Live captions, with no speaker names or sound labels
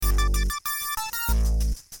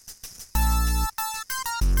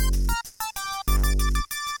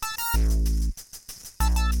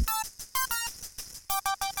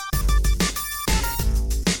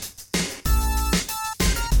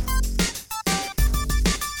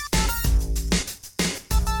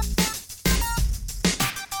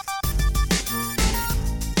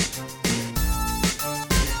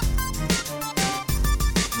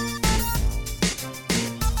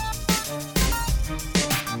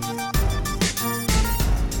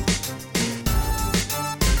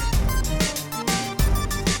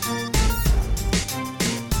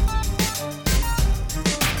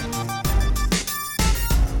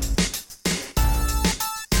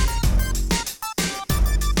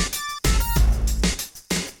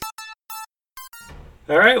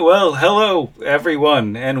All right, well, hello,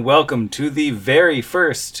 everyone, and welcome to the very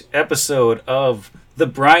first episode of The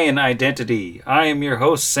Brian Identity. I am your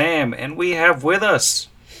host, Sam, and we have with us...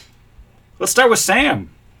 Let's start with Sam.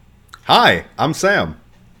 Hi, I'm Sam.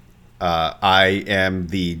 I am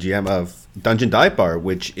the GM of Dungeon Dive Bar,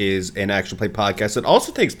 which is an actual play podcast that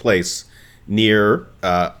also takes place near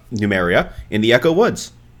Numeria in the Echo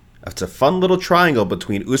Woods. It's a fun little triangle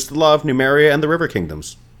between Ustalav, Numeria, and the River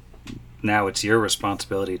Kingdoms. Now it's your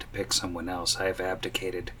responsibility to pick someone else. I have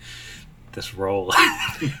abdicated this role.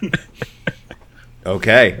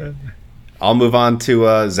 Okay. I'll move on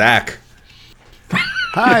to Zach.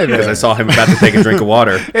 Hi there. Because I saw him about to take a drink of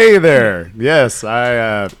water. Hey there. Yes,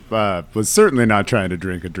 I was certainly not trying to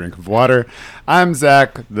drink a drink of water. I'm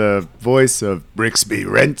Zach, the voice of Brixby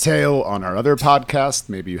Renttail on our other podcast.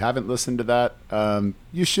 Maybe you haven't listened to that.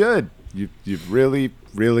 You should. You really,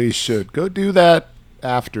 really should. Go do that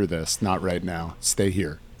after this. Not right now. Stay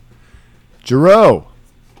here. Jero.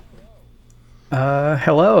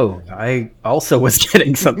 Hello. I also was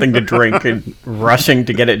getting something to drink and rushing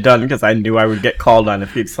to get it done because I knew I would get called on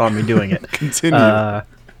if you saw me doing it. Continue.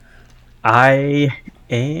 I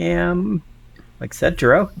am, like I said,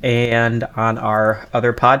 Jero, and on our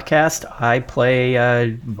other podcast, I play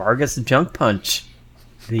Vargas Junk Punch,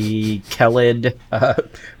 the Kelid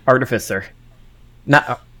artificer.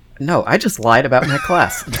 No, I just lied about my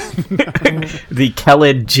class. The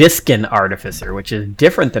Kelid Jiskin Artificer, which is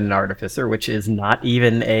different than an Artificer, which is not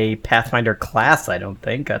even a Pathfinder class, I don't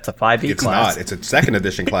think. That's a 5e class. It's not. It's a second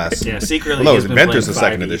edition class. Yeah, secretly No, he's been Inventor's playing a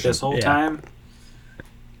second 5e edition. this whole Yeah. time.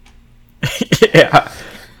 Yeah.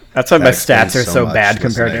 That's why my That stats explains are so so much, bad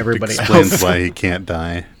doesn't compared it? to everybody Explains else. why he can't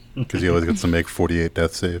die, because he always gets to make 48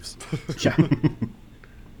 death saves. Yeah.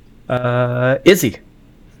 Izzy.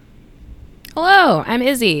 Hello, I'm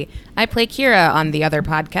Izzy. I play Kira on the other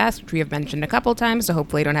podcast, which we have mentioned a couple times, so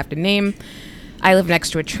hopefully I don't have to name. I live next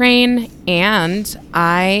to a train, and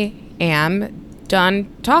I am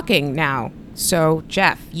done talking now. So,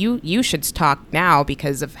 Jeff, you should talk now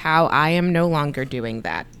because of how I am no longer doing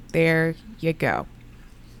that. There you go.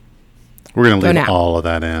 We're going to leave now. all of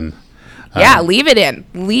that in. Yeah, leave it in.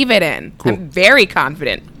 Leave it in. Cool. I'm very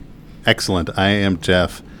confident. Excellent. I am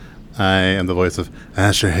Jeff. I am the voice of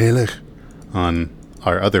Asher Halich on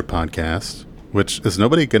our other podcast, which is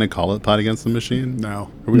nobody going to call it Pot Against the Machine?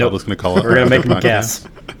 No. Are we Nope. all just going to call it We're going to our make other them podcast? guess.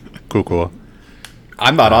 Cool.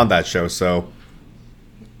 I'm not on that show, so...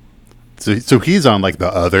 So he's on like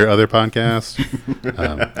the other podcast.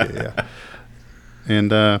 Yeah.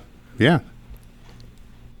 And yeah.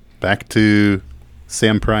 Back to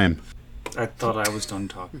Sam Prime. I thought I was done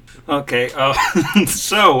talking. Okay,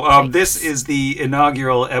 this is the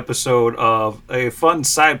inaugural episode of a fun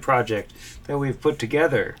side project that we've put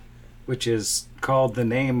together, which is called, the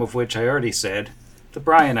name of which I already said, The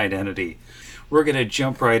Brian Identity. We're going to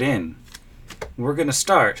jump right in. We're going to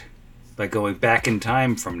start by going back in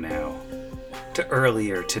time from now to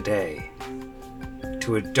earlier today,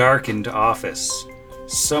 to a darkened office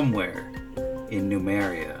somewhere in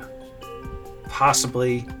Numeria.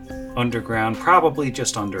 Possibly underground, probably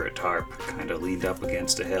just under a tarp, kind of leaned up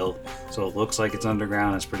against a hill, so it looks like it's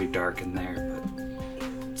underground. It's pretty dark in there, but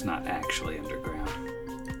it's not actually underground.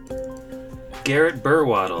 Garrett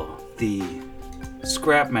Burwaddle, the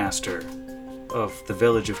scrapmaster of the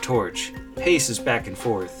village of Torch, paces back and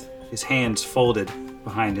forth, his hands folded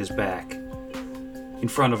behind his back, in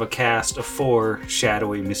front of a cast of 4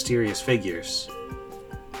 shadowy, mysterious figures.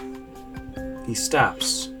 He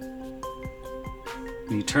stops.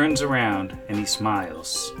 And he turns around and he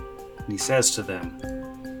smiles. And he says to them,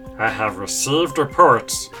 "I have received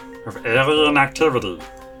reports of alien activity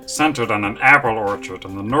centered on an apple orchard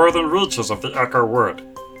in the northern reaches of the Echo Wood.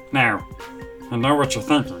 Now, I know what you're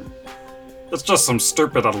thinking. It's just some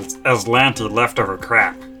stupid Aslanti leftover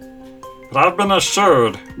crap. But I've been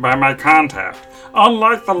assured by my contact,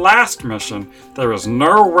 unlike the last mission, there is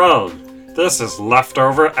no way this is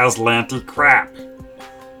leftover Aslanti crap.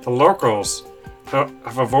 The locals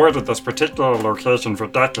have avoided this particular location for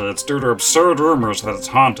decades due to absurd rumors that it's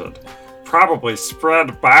haunted, probably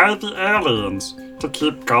spread by the aliens to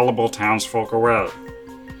keep gullible townsfolk away.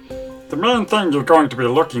 The main thing you're going to be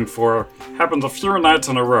looking for happens a few nights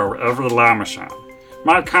in a row every Lamashon.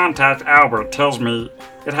 My contact Albert tells me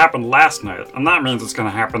it happened last night, and that means it's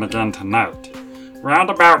going to happen again tonight. Round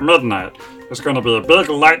about midnight, there's going to be a big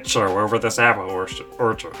light show over this apple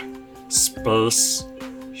orchard. Space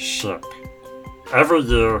ship. Every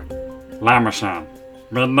year, Lamashon,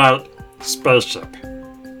 midnight spaceship.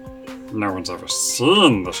 No one's ever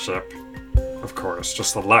seen the ship, of course,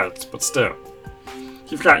 just the lights, but still.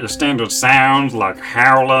 you've got your standard sounds like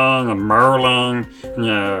howling and murling, and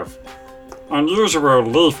you have unusual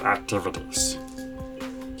leaf activities.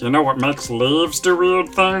 Do you know what makes leaves do weird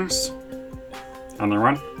things?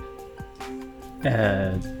 Anyone?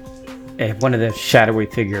 One of the shadowy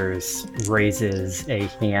figures raises a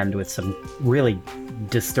hand with some really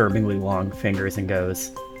disturbingly long fingers and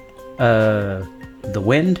goes, the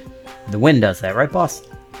wind? The wind does that, right, boss?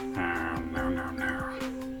 No.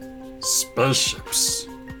 Spaceships.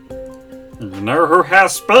 And you know who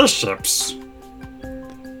has spaceships?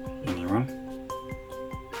 Anyone?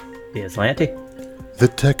 The Aslanti? The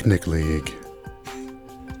Technic League.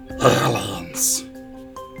 Aliens.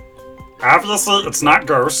 Obviously, it's not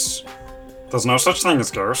ghosts. There's no such thing as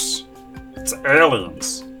ghosts. It's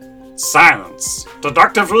aliens. Science.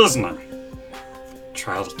 Deductive reasoning.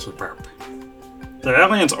 Try to keep up. The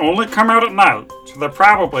aliens only come out at night, so they're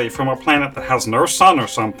probably from a planet that has no sun or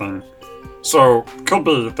something. So, could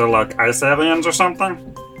be they're like ice aliens or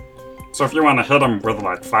something. So if you want to hit them with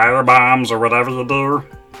like fire bombs or whatever you do,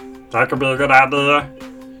 that could be a good idea.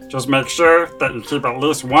 Just make sure that you keep at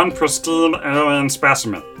least one pristine alien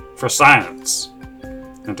specimen for science.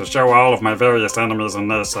 And to show all of my various enemies and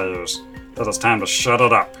naysayers that it's time to shut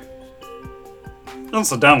it up.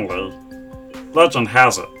 Incidentally, legend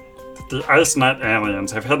has it that the Ice Knight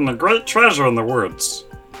aliens have hidden a great treasure in the woods.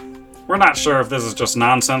 We're not sure if this is just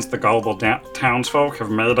nonsense the gullible townsfolk have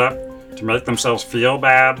made up to make themselves feel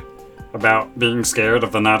bad about being scared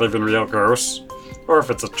of the not even real ghosts, or if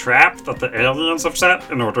it's a trap that the aliens have set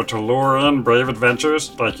in order to lure in brave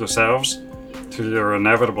adventurers like yourselves to your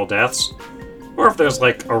inevitable deaths, or if there's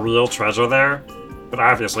like a real treasure there. But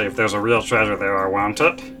obviously if there's a real treasure there, I want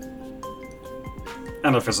it.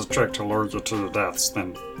 And if it's a trick to lure you to your deaths,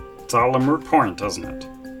 then it's all a moot point, isn't it?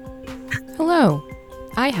 Hello.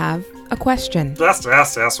 I have a question. Yes,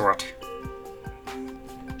 what?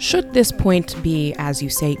 Should this point be, as you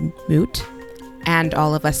say, moot, and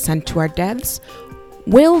all of us sent to our deaths,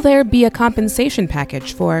 will there be a compensation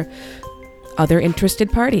package for other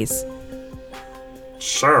interested parties?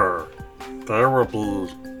 Sure. There will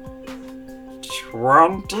be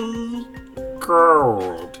 20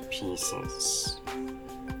 gold pieces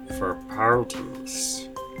for parties.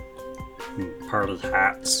 And party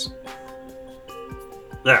hats.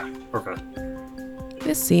 Yeah, okay.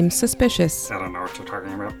 This seems suspicious. I don't know what you're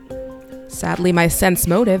talking about. Sadly, my sense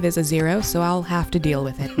motive is a 0, so I'll have to deal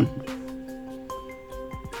with it.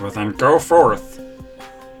 Well then, go forth.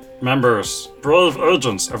 Members, brave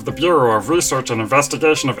agents of the Bureau of Research and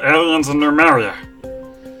Investigation of Aliens in Numeria.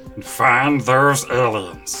 And find those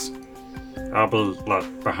aliens. I'll be,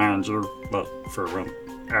 behind you, for when,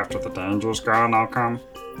 after the danger's gone, I'll come.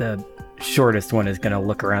 The shortest one is gonna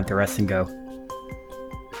look around the rest and go,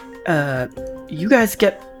 you guys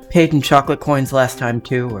get paid in chocolate coins last time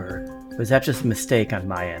too, or was that just a mistake on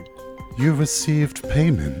my end? You received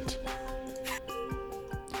payment.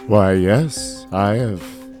 Why, yes, I have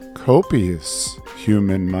copious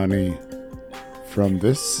human money from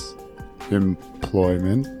this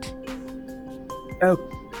employment. Oh,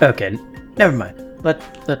 okay, never mind.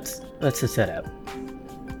 Let's just head out.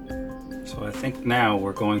 So I think now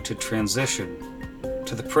we're going to transition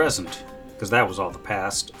to the present, because that was all the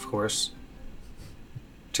past, of course,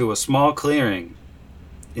 to a small clearing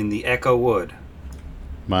in the Echo Wood.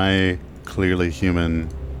 My clearly human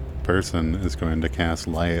person is going to cast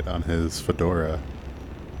light on his fedora.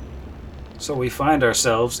 So we find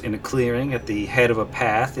ourselves in a clearing at the head of a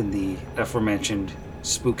path in the aforementioned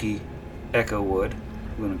spooky Echo Wood.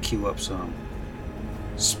 I'm going to cue up some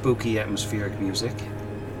spooky atmospheric music.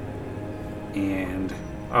 And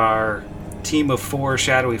our team of 4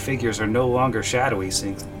 shadowy figures are no longer shadowy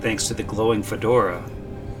thanks to the glowing fedora.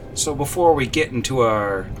 So before we get into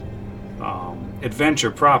our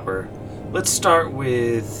adventure proper, let's start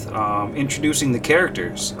with introducing the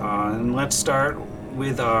characters. And let's start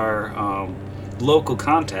with our local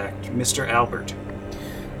contact, Mr. Albert.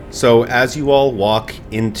 So as you all walk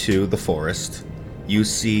into the forest, you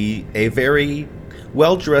see a very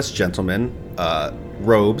well-dressed gentleman,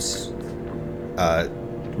 robes,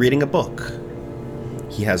 reading a book.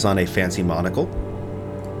 He has on a fancy monocle,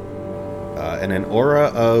 and an aura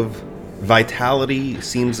of vitality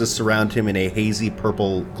seems to surround him in a hazy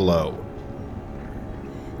purple glow.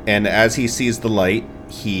 And as he sees the light,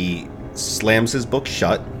 he slams his book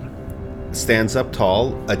shut, stands up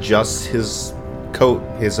tall, adjusts his coat,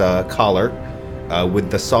 his collar, with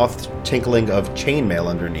the soft tinkling of chainmail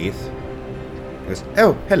underneath. He goes,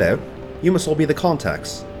 "Oh, hello. You must all be the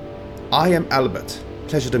contacts. I am Albert.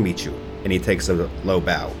 Pleasure to meet you." And he takes a low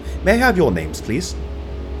bow. "May I have your names, please?"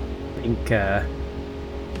 I think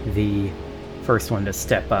the first one to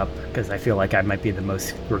step up, because I feel like I might be the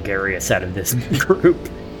most gregarious out of this group,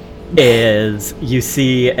 is you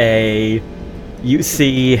see a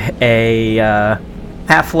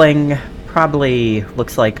halfling, probably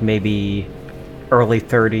looks like maybe early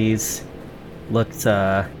 30s, looks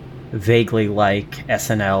vaguely like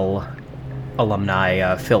SNL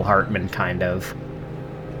alumni Phil Hartman kind of,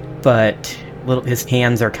 but his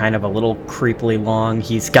hands are kind of a little creepily long.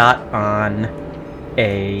 He's got on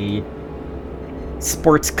a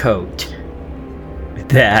sports coat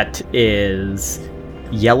that is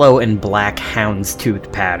yellow and black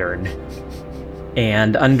houndstooth pattern,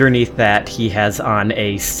 and underneath that he has on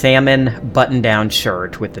a salmon button-down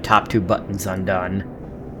shirt with the top 2 buttons undone,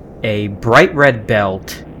 a bright red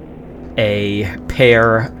belt, a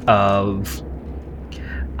pair of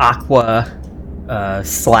aqua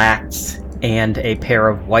slacks, and a pair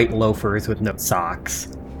of white loafers with no socks.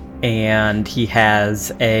 And he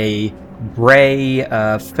has a gray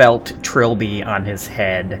felt trilby on his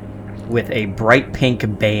head with a bright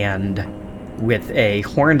pink band with a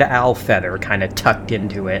horned owl feather kind of tucked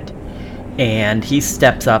into it. And he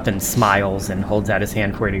steps up and smiles and holds out his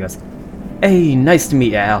hand for it. He goes, "Hey, nice to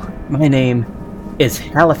meet you, Al. My name is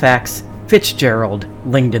Halifax Fitzgerald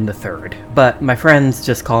Lingdon III, but my friends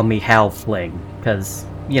just call me Hal Fling, because,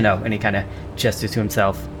 and he kind of gestures to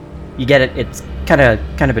himself. You get it? It's kind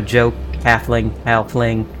of a joke, halfling, Hal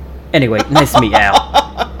Fling. Anyway, nice to meet you, Al."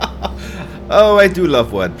 Oh, I do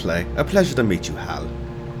love wordplay. A pleasure to meet you, Hal.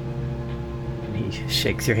 And he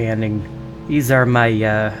shakes your hand, and these are my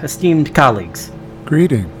esteemed colleagues.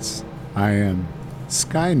 Greetings. I am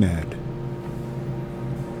Skynet.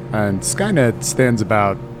 And Skynet stands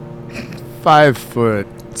about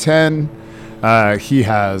 5'10". He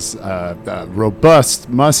has a robust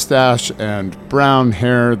mustache and brown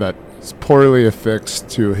hair that is poorly affixed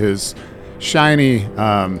to his shiny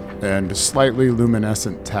and slightly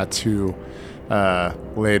luminescent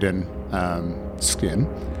tattoo-laden skin.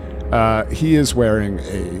 He is wearing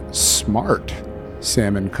a smart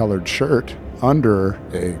salmon-colored shirt under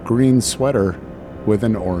a green sweater with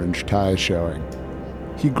an orange tie showing.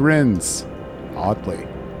 He grins oddly.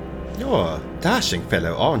 You're a dashing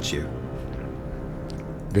fellow, aren't you?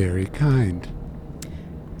 Very kind.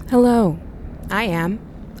 Hello, I am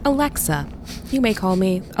Alexa. You may call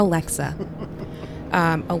me Alexa.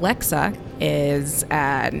 Alexa is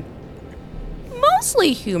mostly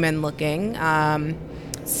human-looking,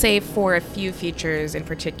 save for a few features, in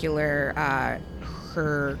particular,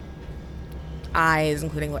 her eyes,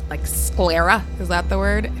 including like sclera, is that the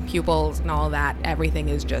word? Pupils and all that. Everything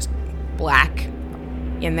is just black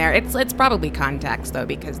in there. It's probably contacts though,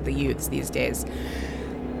 because the youths these days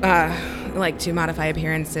like to modify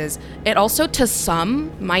appearances. It also, to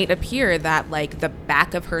some, might appear that like the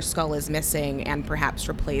back of her skull is missing and perhaps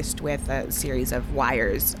replaced with a series of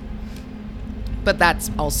wires. But that's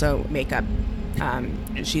also makeup.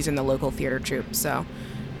 She's in the local theater troupe, so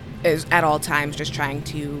is at all times just trying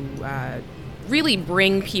to really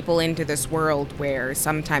bring people into this world where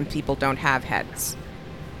sometimes people don't have heads.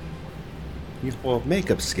 Your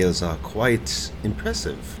makeup skills are quite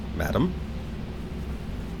impressive, madam.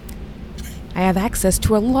 I have access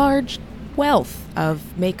to a large wealth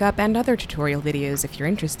of makeup and other tutorial videos if you're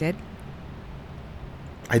interested.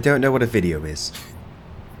 I don't know what a video is.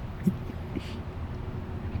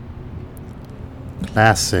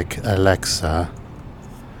 Classic Alexa.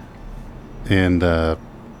 And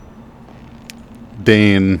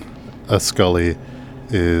Dane Scully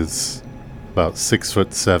is about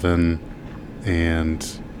 6'7"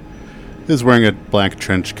 and is wearing a black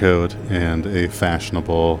trench coat and a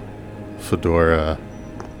fashionable fedora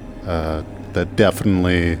that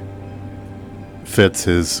definitely fits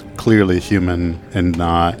his clearly human and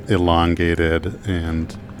not elongated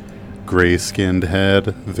and gray-skinned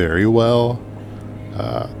head very well.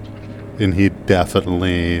 And he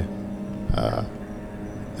definitely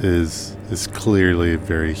is clearly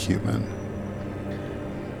very human.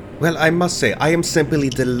 Well, I must say, I am simply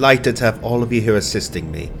delighted to have all of you here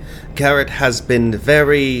assisting me. Garrett has been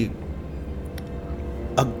very...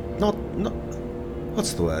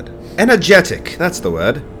 what's the word? Energetic, that's the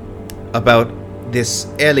word. About this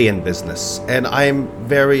alien business. And I'm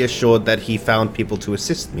very assured that he found people to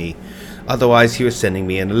assist me. Otherwise, he was sending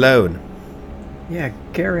me in alone. Yeah,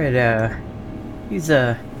 Garrett, he's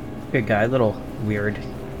a good guy, a little weird.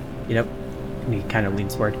 And he kind of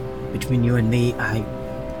leans forward. Between you and me,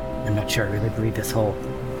 I'm not sure I really believe this whole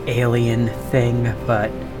alien thing,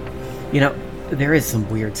 but, there is some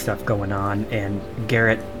weird stuff going on, and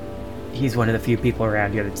Garrett, he's one of the few people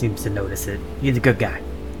around here that seems to notice it. He's a good guy.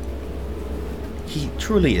 He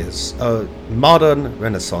truly is a modern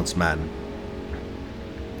Renaissance man.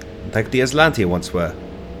 like the Aslanti once were.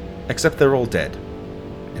 Except they're all dead.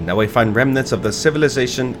 And now we find remnants of the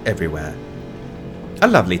civilization everywhere. A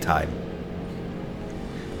lovely time.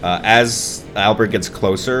 As Albert gets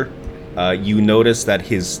closer, you notice that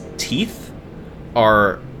his teeth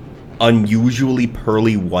are unusually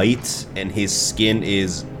pearly white, and his skin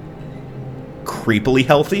is creepily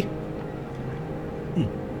healthy.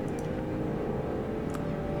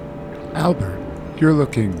 Albert, you're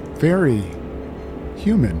looking very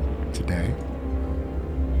human today.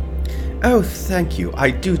 Oh, thank you.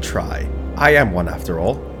 I do try. I am one after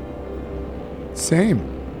all. Same.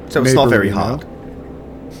 So it's not very Neighborly, hard.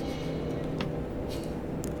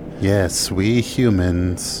 Yes, we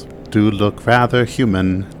humans do look rather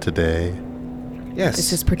human today. Yes.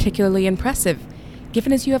 This is particularly impressive,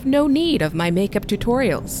 given as you have no need of my makeup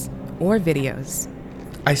tutorials or videos.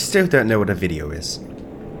 I still don't know what a video is.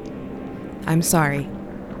 I'm sorry.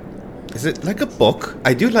 Is it like a book?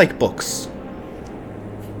 I do like books.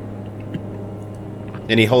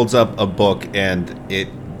 And he holds up a book, and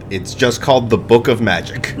it's just called The Book of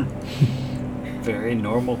Magic. Very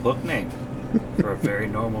normal book name for a very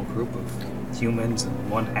normal group of humans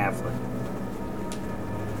and one halfling.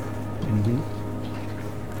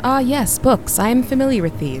 Ah, yes, books. I am familiar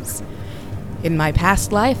with these. In my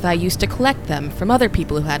past life, I used to collect them from other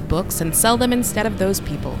people who had books and sell them instead of those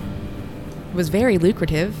people. It was very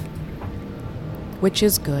lucrative, which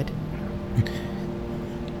is good.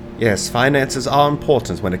 Yes, finances are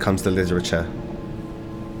important when it comes to literature.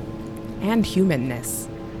 And humanness.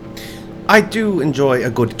 I do enjoy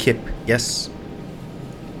a good kip, yes.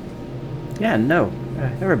 Yeah, no.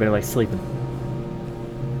 Everybody likes sleeping.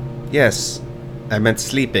 Yes, I meant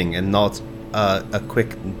sleeping and not a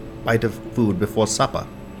quick bite of food before supper.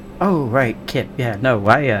 Oh, right, Kip. Yeah, no,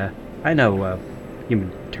 I know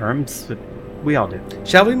human terms, but we all do.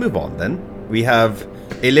 Shall we move on then? We have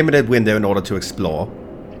a limited window in order to explore.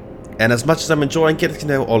 And as much as I'm enjoying getting to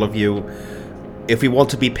know all of you, if we want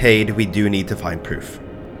to be paid, we do need to find proof.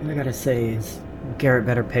 All I gotta say is, Garrett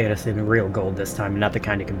better pay us in real gold this time, not the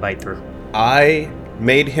kind you can bite through. I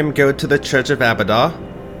made him go to the Church of Abadar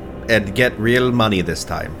and get real money this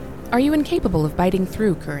time. Are you incapable of biting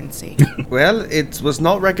through currency? Well, it was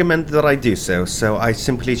not recommended that I do so, so I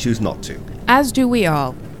simply choose not to. As do we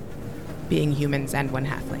all, being humans and one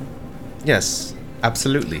halfling. Yes,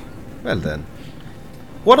 absolutely. Well then.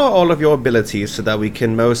 What are all of your abilities so that we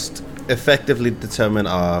can most effectively determine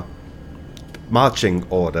our marching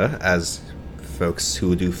order, as folks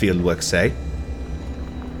who do fieldwork say?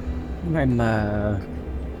 I'm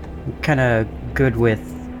kind of good with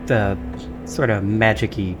the sort of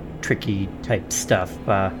magic-y, tricky type stuff.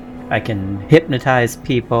 I can hypnotize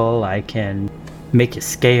people, I can make you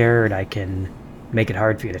scared, I can make it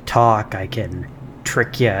hard for you to talk, I can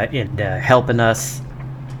trick you into helping us.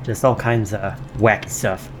 Just all kinds of wacky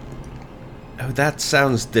stuff. Oh, that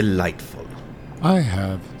sounds delightful. I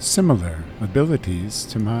have similar abilities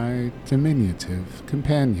to my diminutive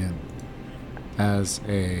companion. As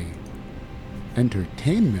a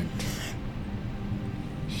entertainment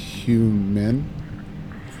human,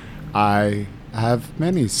 I have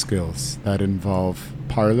many skills that involve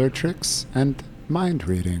parlor tricks and mind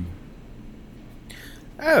reading.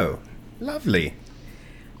 Oh, lovely.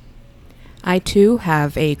 I too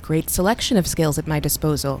have a great selection of skills at my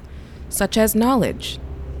disposal, such as knowledge,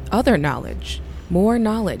 other knowledge, more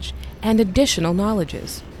knowledge, and additional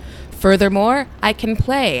knowledges. Furthermore, I can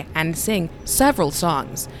play and sing several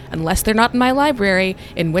songs, unless they're not in my library,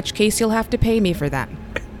 in which case you'll have to pay me for them.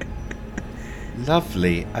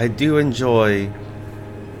 Lovely. I do enjoy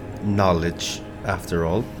knowledge, after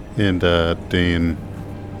all. And Dane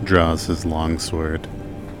draws his longsword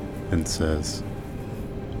and says,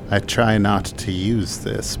 I try not to use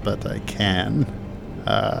this, but I can.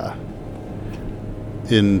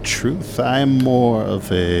 In truth, I'm more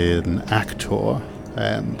of an actor,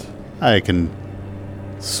 and I can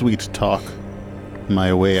sweet talk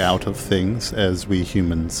my way out of things, as we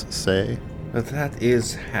humans say. But that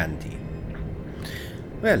is handy.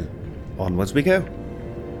 Well, onwards we go.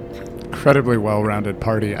 Incredibly well-rounded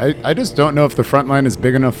party. I just don't know if the front line is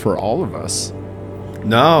big enough for all of us.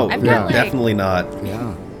 No, I've got, like- definitely not.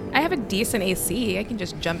 Yeah. I have a decent AC. I can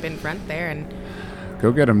just jump in front there and...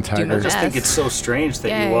 Go get him, my Tiger. I just think Yes. it's so strange that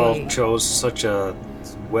you Yay. all chose such a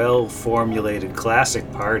well-formulated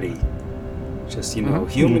classic party. Just, human,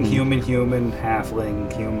 halfling,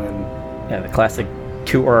 human. Yeah, the classic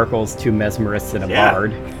 2 oracles, 2 mesmerists, and a Yeah.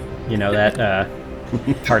 bard. You know, that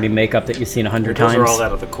party makeup that you've seen 100 Those times. are all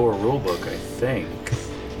out of the core rulebook, I think.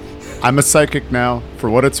 I'm a psychic now. For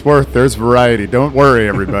what it's worth, there's variety. Don't worry,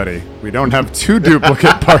 everybody. We don't have 2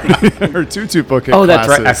 duplicate party or tutu bucket Oh, that's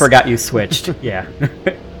right. I classes. forgot you switched. Yeah.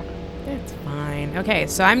 It's fine. Okay,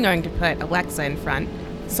 so I'm going to put Alexa in front.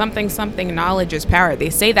 Something knowledge is power. They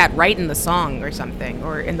say that right in the song or something,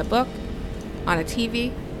 or in the book, on a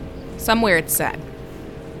TV. Somewhere it's said.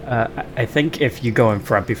 I think if you go in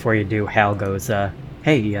front before you do, Hal goes,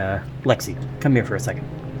 hey, Lexi, come here for a second.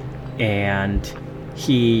 And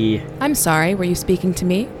he... I'm sorry, were you speaking to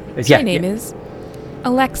me? Yeah, My name yeah. is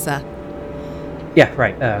Alexa. Yeah,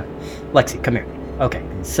 right. Lexi, come here. Okay,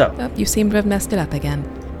 so Oh, you seem to have messed it up again.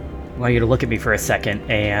 I want you to look at me for a second,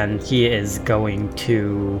 and he is going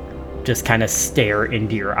to just kind of stare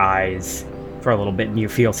into your eyes for a little bit, and you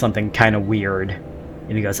feel something kind of weird.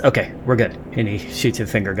 And he goes, okay, we're good. And he shoots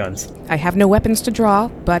his finger guns. I have no weapons to draw,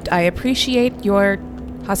 but I appreciate your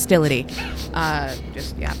hostility.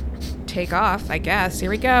 Take off, I guess. Here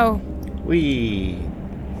we go. We.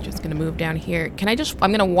 Just gonna move down here.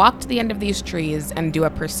 I'm gonna walk to the end of these trees and do a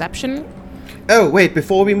perception. Oh, wait,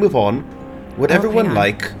 before we move on, would hang everyone on.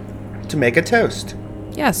 like to make a toast?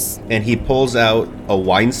 Yes. And he pulls out a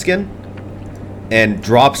wineskin and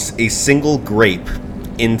drops a single grape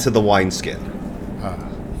into the wineskin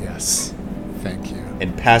Yes. Thank you.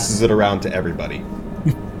 and passes it around to everybody.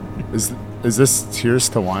 Is this Tears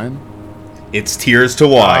to Wine? It's tears to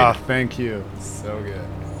wine. Thank you. So good.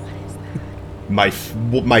 My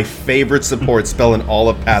favorite support spell in all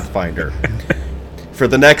of Pathfinder. For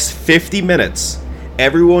the next 50 minutes,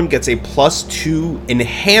 everyone gets a +2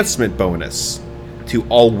 enhancement bonus to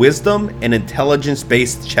all wisdom and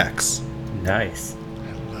intelligence-based checks. Nice.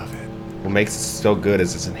 What makes it so good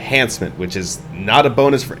is its enhancement, which is not a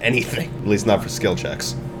bonus for anything, at least not for skill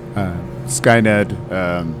checks. Skynet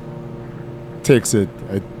takes a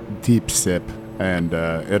deep sip, and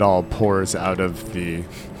it all pours out of the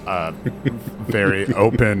very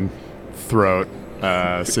open throat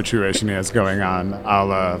situation he has going on, a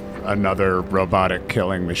la another robotic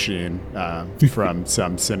killing machine from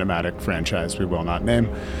some cinematic franchise we will not name,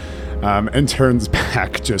 and turns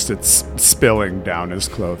back, just it's spilling down his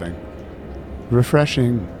clothing.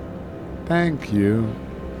 Refreshing. Thank you.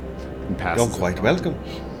 And passes You're it quite on. welcome.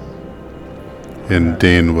 And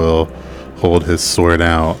Dane will hold his sword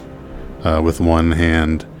out with one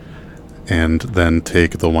hand and then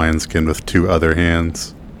take the wineskin with two other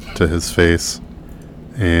hands to his face.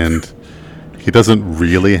 And he doesn't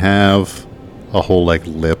really have a whole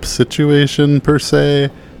lip situation per se,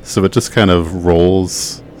 so it just kind of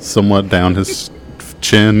rolls somewhat down his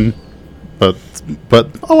chin, but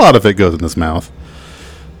a lot of it goes in his mouth.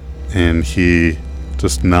 And he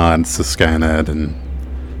just nods to Skynet and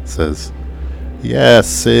says,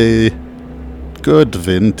 yes, a good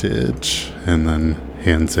vintage, and then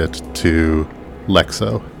hands it to Lex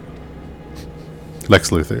Luthor.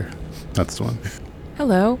 That's the one.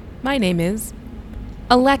 Hello, my name is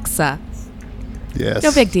Alexa. Yes.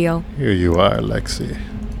 No big deal. Here you are, Lexi.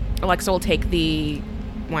 Alexa will take the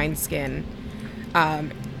wineskin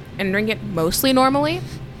and drink it mostly normally.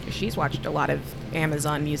 She's watched a lot of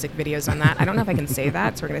Amazon music videos on that. I don't know if I can say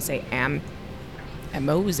that, so we're going to say Amazon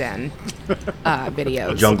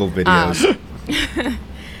videos. Jungle videos.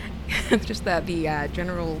 Just the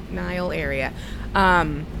general Nile area.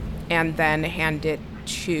 And then hand it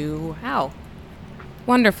to Hal.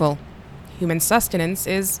 Wonderful. Human sustenance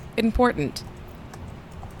is important.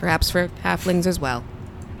 Perhaps for halflings as well.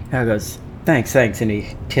 Hal goes, thanks, and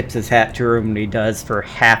he tips his hat to him, and he does for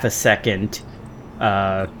half a second.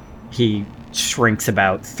 He shrinks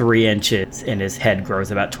about 3 inches, and his head grows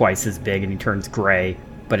about twice as big, and he turns gray.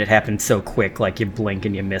 But it happens so quick, like you blink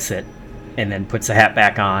and you miss it. And then puts the hat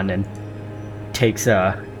back on and takes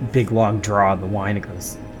a big, long draw of the wine and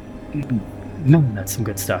goes, that's some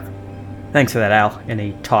good stuff. Thanks for that, Al. And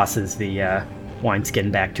he tosses the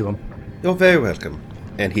wineskin back to him. You're very welcome.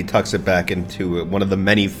 And he tucks it back into one of the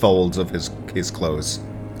many folds of his clothes.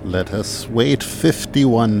 Let us wait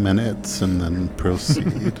 51 minutes and then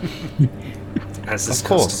proceed. As is Of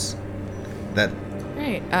course. That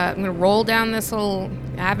Alright, I'm going to roll down this little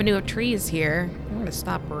avenue of trees here. I'm going to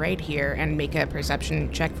stop right here and make a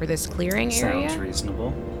perception check for this clearing area. Sounds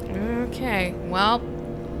reasonable. Okay, well,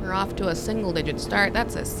 we're off to a single-digit start.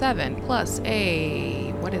 That's a 7 plus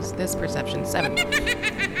a... What is this perception? 7.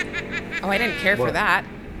 Oh, I didn't care for What? that.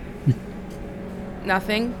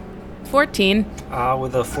 Nothing. 14.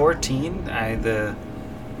 With a 14, the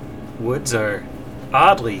woods are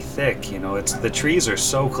oddly thick. You know, the trees are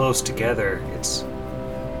so close together. It's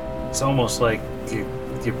almost like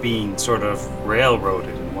you're being sort of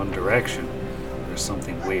railroaded in one direction, or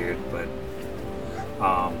something weird. But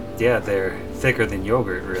yeah, they're thicker than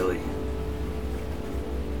yogurt, really.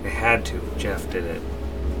 They had to. Jeff did it.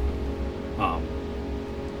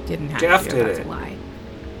 Didn't have Jeff to. did That's it. a lie.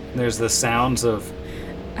 There's the sounds of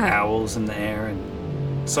owls in the air,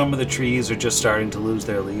 and some of the trees are just starting to lose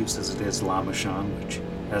their leaves as it is Lamachan, which,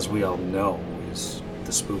 as we all know, is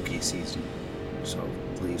the spooky season. So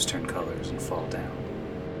leaves turn colors and fall down.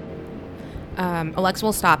 Alexa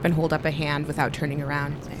will stop and hold up a hand without turning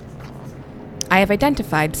around and say, I have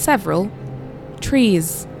identified several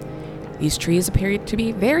trees. These trees appear to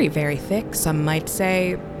be very, very thick. Some might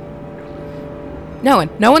say... No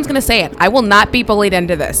one's going to say it. I will not be bullied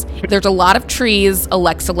into this. There's a lot of trees,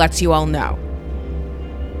 Alexa lets you all know.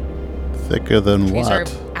 Thicker than Trees are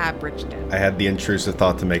what? average depth. I had the intrusive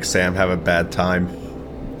thought to make Sam have a bad time.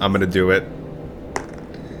 I'm gonna do it.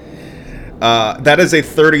 That is a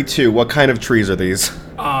 32. What kind of trees are these?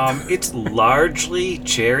 It's largely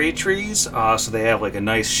cherry trees, so they have like a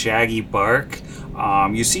nice shaggy bark.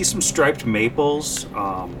 You see some striped maples,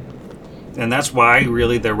 and that's why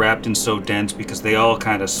really they're wrapped in so dense, because they all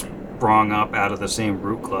kind of sprung up out of the same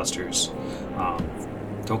root clusters.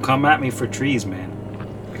 Don't come at me for trees, man.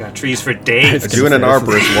 I got trees for days. You and an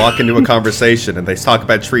arborist walk into a conversation and they talk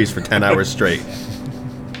about trees for 10 hours straight.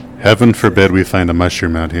 Heaven forbid we find a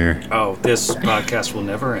mushroom out here. Oh, this podcast will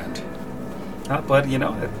never end. But, you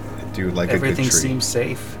know, I do like everything a good tree. seems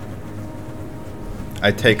safe.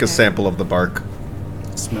 I take a sample of the bark.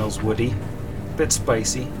 It smells woody. Bit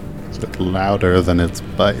spicy. Is it louder than its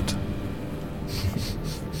bite?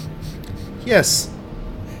 Yes.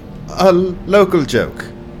 A local joke.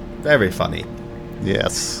 Very funny.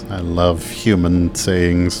 Yes, I love human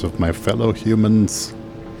sayings of my fellow humans.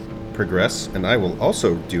 Progress, and I will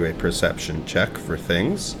also do a perception check for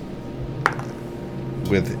things.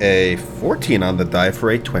 With a 14 on the die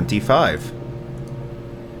for a 25.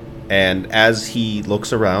 And as he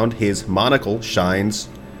looks around, his monocle shines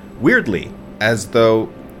weirdly, as though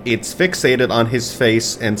it's fixated on his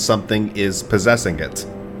face and something is possessing it.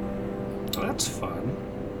 Well, that's fun.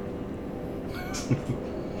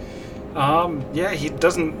 Yeah, he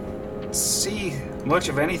doesn't see much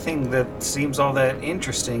of anything that seems all that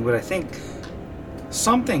interesting, but I think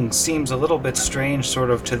something seems a little bit strange sort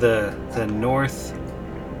of to the northwest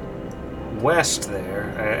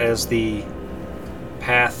there, as the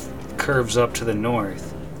path curves up to the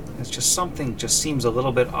north. It's just something just seems a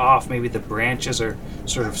little bit off. Maybe the branches are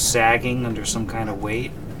sort of sagging under some kind of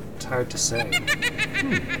weight. It's hard to say.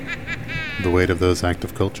 The weight of those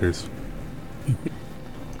active cultures.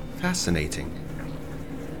 Fascinating.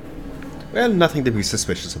 Well, nothing to be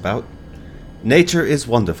suspicious about. Nature is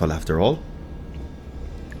wonderful after all.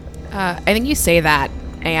 I think you say that,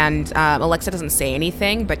 and Alexa doesn't say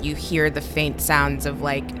anything, but you hear the faint sounds of,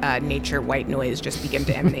 like, nature white noise just begin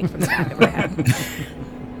to emanate from the back of her head.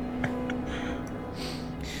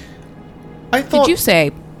 I thought... Did you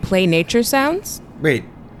say play nature sounds? Wait,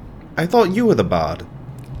 I thought you were the bard.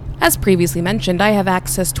 As previously mentioned, I have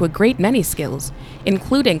access to a great many skills,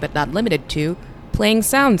 including but not limited to playing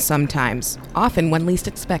sounds sometimes, often when least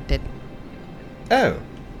expected. Oh.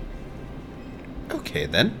 Okay,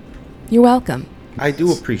 then. You're welcome. I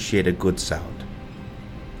do appreciate a good sound.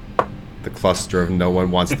 The cluster of no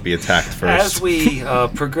one wants to be attacked first. As we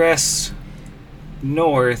progress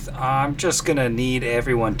north, I'm just gonna need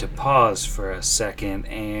everyone to pause for a second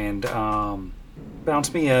and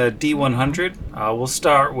bounce me a D100. We'll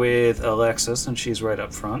start with Alexis, and she's right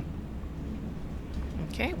up front.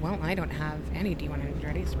 Okay, well, I don't have any D100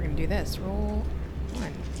 ready, so we're going to do this. Roll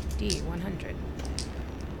 1, D100.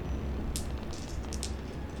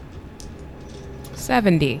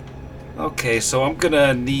 70. Okay, so I'm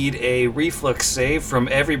gonna need a reflex save from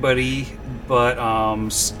everybody but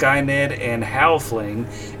Skynet and Halfling,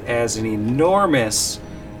 as an enormous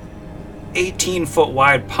 18-foot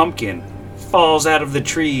wide pumpkin falls out of the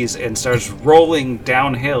trees and starts rolling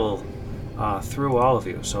downhill through all of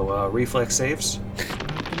you. So reflex saves.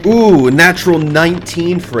 Ooh, natural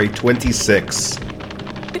 19 for a 26.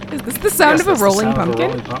 Is this the sound Yes, of a that's the rolling sound of a pumpkin?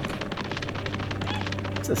 rolling pumpkin.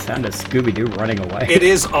 It's the sound of Scooby-Doo running away. It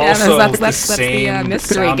is also that's the the, same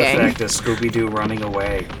mystery sound gang. effect as Scooby-Doo running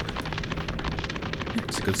away.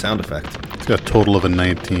 It's a good sound effect. It's got a total of a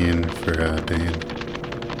 19 for Dane.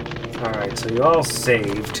 Alright, so you all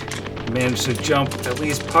saved. Managed to jump at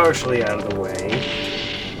least partially out of the way.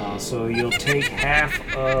 So you'll take half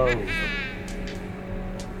of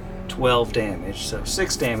 12 damage. So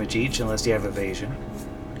 6 damage each, unless you have evasion.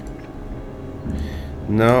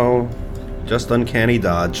 No, just uncanny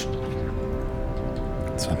dodge.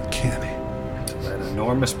 It's uncanny. That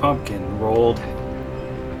enormous pumpkin rolled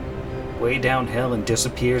way downhill and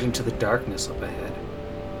disappeared into the darkness up ahead.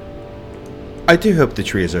 I do hope the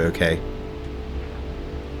trees are okay.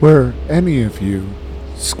 Were any of you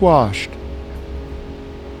squashed?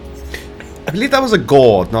 I believe that was a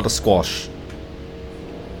gourd, not a squash.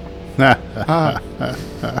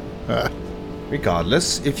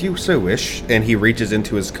 Regardless, if you so wish, and he reaches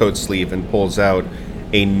into his coat sleeve and pulls out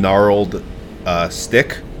a gnarled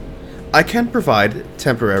stick, I can provide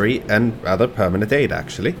temporary and rather permanent aid,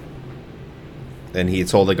 actually. And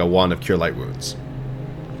he's holding a wand of Cure Light Wounds.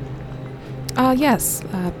 Yes.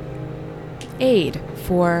 Aid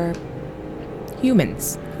for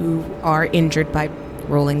humans who are injured by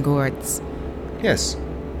rolling gourds. Yes.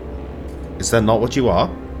 Is that not what you are?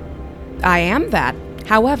 I am that.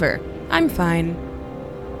 However, I'm fine.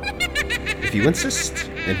 If you insist.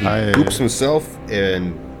 And he I- boops himself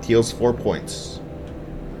and heals 4 points.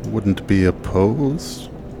 Wouldn't be opposed.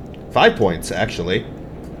 5 points, actually,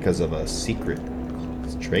 because of a secret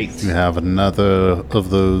trait. You have another of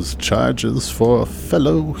those charges for a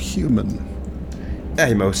fellow human.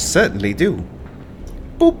 I most certainly do.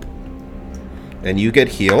 Boop. And you get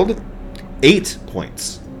healed 8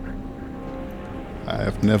 points.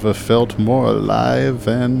 I've never felt more alive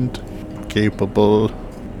and capable.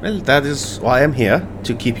 Well, that is why I'm here,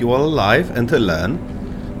 to keep you all alive and to learn.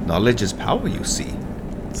 Knowledge is power, you see.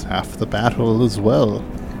 It's half the battle as well.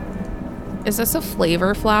 Is this a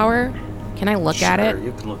flavor flower? Can I look at it? Sure,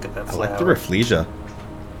 you can look at that I flower. like the Rafflesia.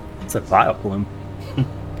 It's a Vileplume.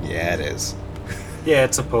 Yeah, it is. Yeah,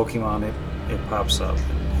 it's a Pokemon. It pops up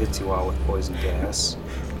and hits you all with poison gas.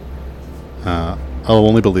 I'll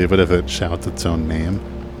only believe it if it shouts its own name.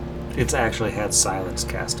 It's actually had silence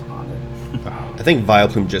cast upon it. I think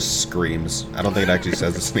Vileplume just screams. I don't think it actually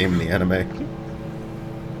says its name in the anime.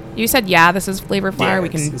 You said, yeah, this is flavor flower. Yeah, we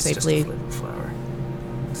can it's safely. just a flavor flower.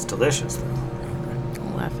 It's delicious, though.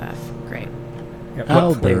 LFF. Great. What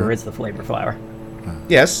Albert. flavor is the flavor flower?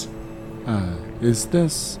 Yes. Is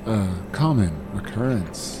this a common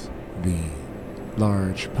occurrence? The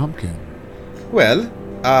large pumpkin? Well,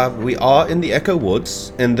 we are in the Echo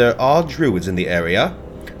Woods, and there are druids in the area,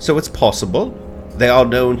 so it's possible. They are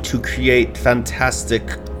known to create fantastic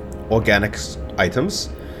organic items.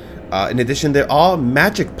 In addition, there are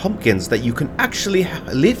magic pumpkins that you can actually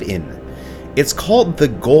live in. It's called the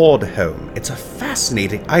Gourd Home. It's a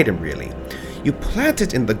fascinating item, really. You plant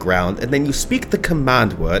it in the ground, and then you speak the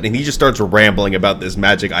command word, and he just starts rambling about this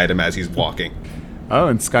magic item as he's walking. Oh,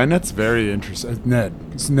 and Skynet's very interested. Ned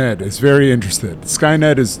is very interested.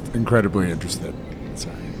 Skynet is incredibly interested.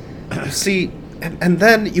 Sorry. You see, and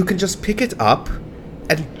then you can just pick it up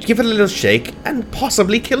and give it a little shake and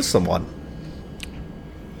possibly kill someone.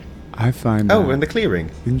 I find Oh, that in the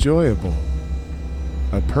clearing. enjoyable.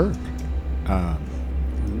 A perk.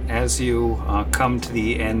 As you come to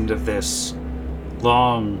the end of this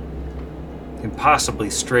long, impossibly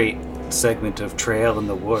straight segment of trail in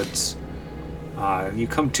the woods, you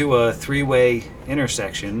come to a three-way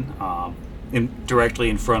intersection. Directly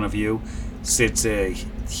in front of you sits a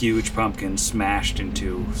huge pumpkin smashed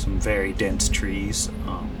into some very dense trees.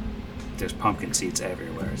 There's pumpkin seeds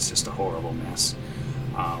everywhere. It's just a horrible mess.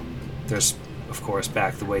 There's, of course,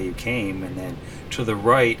 back the way you came, and then to the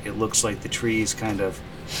right, it looks like the trees kind of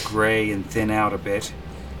gray and thin out a bit.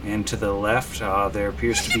 And to the left, there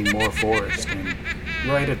appears to be more forest. And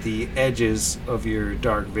right at the edges of your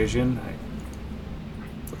dark vision,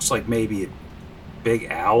 looks like maybe a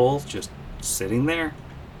big owl just sitting there.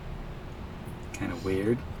 Kind of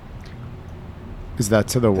weird. Is that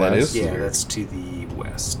to the That west? is? Yeah, Weird. that's to the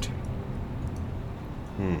west.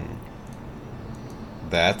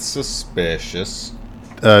 That's suspicious.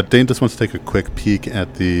 Dane just wants to take a quick peek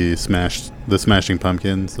at the smashing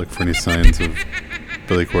pumpkins, look for any signs of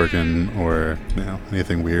Billy Corgan or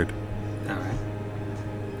anything weird. All right.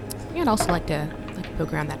 Yeah, I'd also like to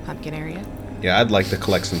poke around that pumpkin area. Yeah, I'd like to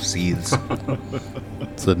collect some seeds.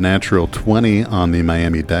 It's a natural 20 on the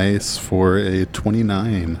Miami dice for a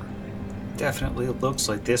 29. Definitely looks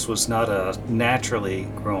like this was not a naturally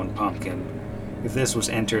grown pumpkin. If this was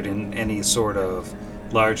entered in any sort of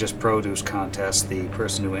largest produce contest, the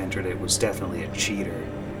person who entered it was definitely a cheater.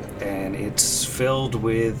 And it's filled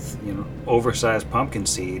with, oversized pumpkin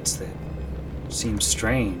seeds that seem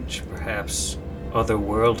strange, perhaps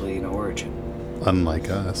otherworldly in origin. Unlike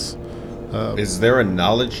us. Is there a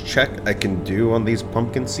knowledge check I can do on these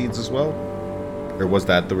pumpkin seeds as well? Or was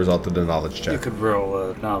that the result of the knowledge You check? could roll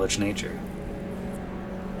a knowledge nature.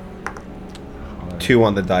 2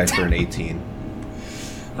 on the die for an 18.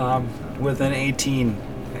 With an 18,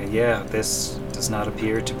 this does not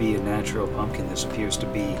appear to be a natural pumpkin. This appears to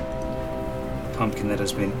be a pumpkin that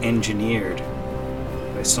has been engineered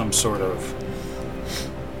by some sort of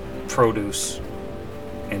produce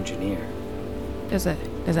engineer. Does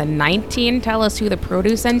a 19 tell us who the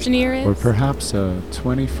produce engineer is? Or perhaps a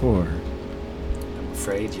 24. I'm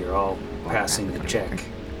afraid you're all passing the check.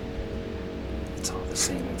 It's all the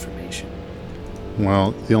same information.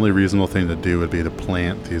 Well, the only reasonable thing to do would be to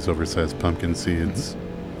plant these oversized pumpkin seeds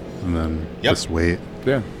and then Yep. just wait.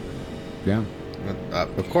 Yeah. Yeah.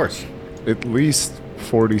 Of course. At least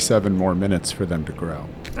 47 more minutes for them to grow.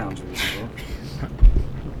 Sounds reasonable.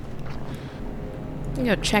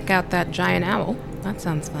 Go check out that giant owl. That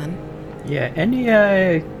sounds fun. Yeah, any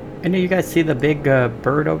of you guys see the big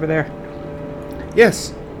bird over there?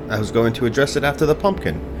 Yes, I was going to address it after the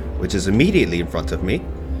pumpkin, which is immediately in front of me,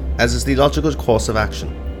 as is the logical course of action.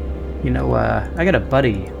 You know, I got a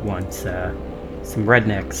buddy once, some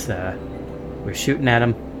rednecks, were shooting at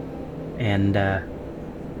him, and,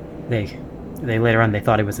 they later on, they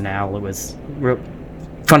thought it was an owl. It was real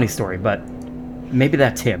funny story, but maybe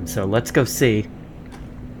that's him, so let's go see.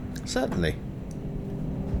 Certainly.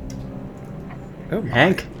 Oh, my.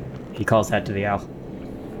 Hank? He calls out to the owl.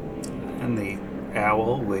 And the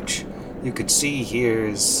owl, which you could see here,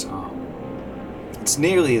 is it's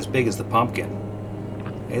nearly as big as the pumpkin.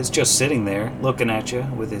 It's just sitting there, looking at you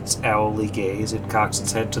with its owly gaze. It cocks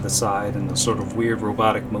its head to the side in the sort of weird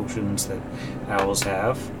robotic motions that owls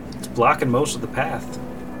have. It's blocking most of the path.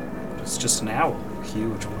 It's just an owl, a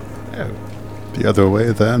huge one. Oh. The other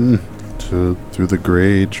way then, through the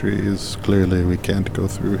gray trees. Clearly we can't go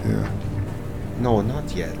through here. No,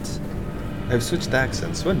 not yet. I've switched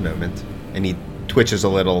accents. One moment. And he twitches a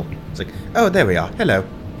little. It's like, oh, there we are. Hello.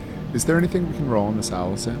 Is there anything we can roll on this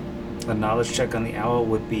owl, Sam? A knowledge check on the owl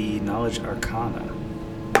would be knowledge arcana.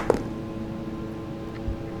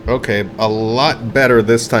 Okay, a lot better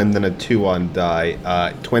this time than a 2 on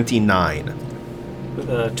die. 29. With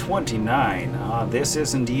a 29, this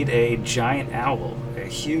is indeed a giant owl, a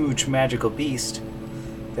huge magical beast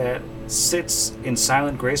that sits in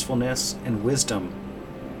silent gracefulness and wisdom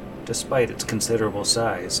despite its considerable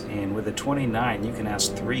size. And with a 29, you can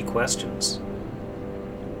ask 3 questions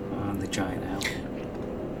on the giant owl.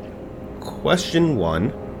 Question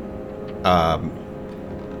 1.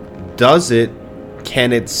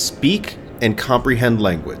 Can it speak and comprehend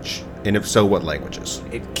language? And if so, what languages?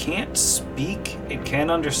 It can't speak. It can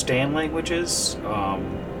understand languages.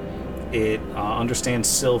 It understands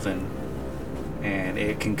Sylvan, and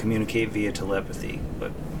it can communicate via telepathy,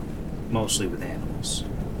 but mostly with animals.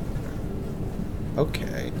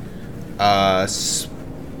 Okay.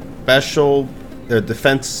 Special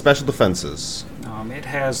defenses. It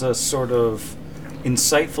has a sort of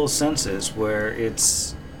insightful senses where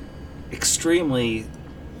it's extremely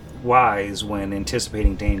wise when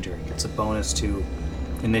anticipating danger. It gets a bonus to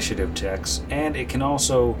initiative checks, and it can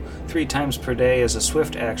also 3 times per day as a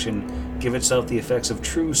swift action give itself the effects of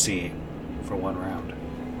true seeing for 1 round.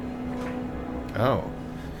 Oh.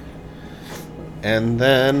 And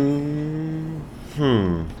then...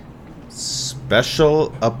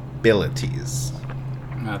 Special abilities.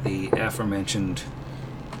 The aforementioned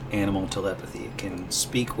animal telepathy. It can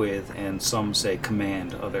speak with, and some say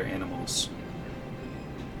command, other animals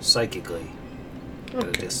psychically at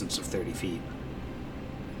a distance of 30 feet.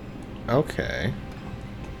 Okay.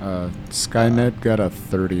 Skynet got a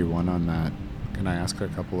 31 on that. Can I ask a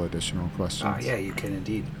couple additional questions? Yeah, you can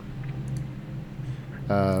indeed.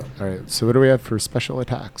 All right. So what do we have for special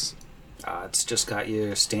attacks? It's just got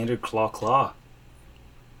your standard claw.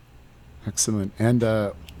 Excellent. And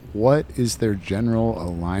what is their general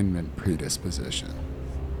alignment predisposition?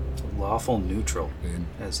 Lawful neutral In-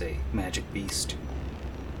 as a magic beast.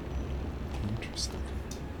 Interesting.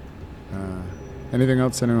 Anything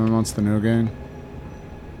else anyone wants to know, gang?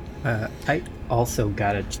 I also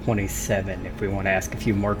got a 27 if we want to ask a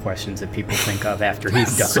few more questions that people think of after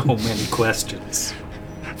he's done. So many questions.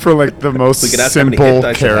 For like the most We could ask how many simple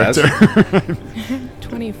hit dice it has. character.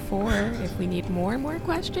 24 if we need more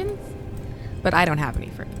questions. But I don't have any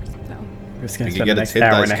further, so. I'm just going You to can spend get the its next hit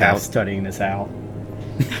hour dice and a half count. studying this out.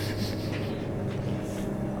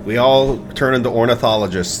 We all turn into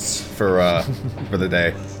ornithologists for the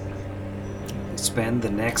day. Spend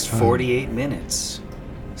the next 48 minutes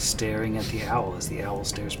staring at the owl as the owl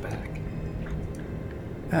stares back.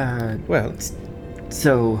 Well,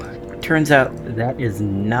 So, turns out that is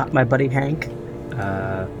not my buddy Hank.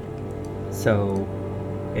 So,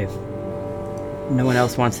 if no one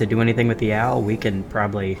else wants to do anything with the owl, we can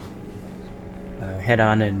probably head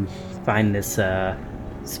on and find this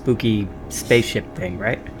spooky spaceship thing,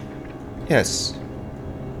 right? yes.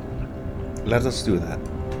 Let us do that.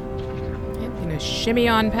 Yep, gonna shimmy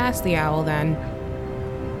on past the owl then.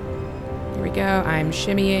 Here we go. I'm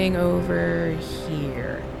shimmying over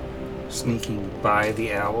here. Sneaking by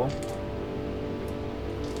the owl.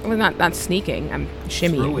 Well, not sneaking. I'm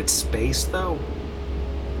shimmying. Through its space, though?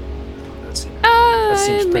 That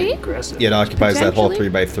seems pretty me? aggressive. It occupies that whole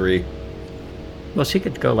Potentially. 3x3. Well, she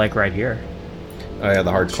could go like right here. Oh yeah,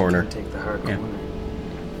 the hard She corner. can Take the hard Yeah. corner.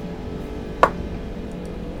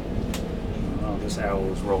 Oh, this owl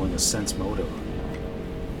is rolling a sense motive.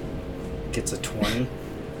 Gets a 20.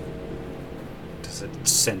 Does it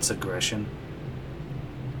sense aggression?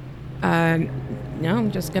 No,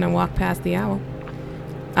 I'm just gonna walk past the owl.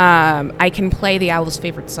 I can play the owl's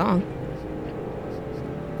favorite song.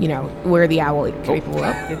 You know, where the owl is capable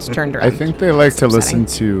of. It's turned around. I think they like to listen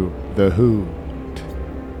upsetting. to the Who.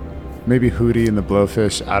 Maybe Hootie and the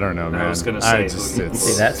Blowfish. I don't know, man. was gonna say just, Hootie.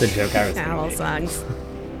 See, that's the joke I was Owl thinking. songs.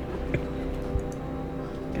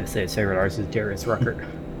 Gonna say his favorite artist is Darius Rucker.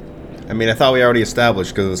 I mean, I thought we already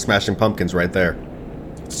established because of the Smashing Pumpkins right there.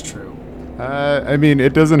 It's true. I mean,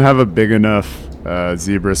 it doesn't have a big enough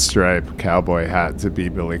zebra stripe cowboy hat to be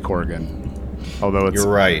Billy Corgan. Although it's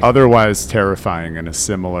You're right. otherwise terrifying in a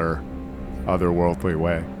similar otherworldly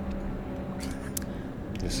way.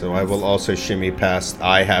 So I will also shimmy past.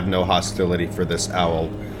 I have no hostility for this owl.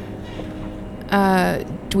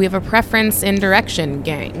 Do we have a preference in direction,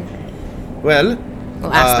 gang? Well,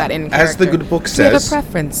 We'll ask that in as the character. good book Do we have a says,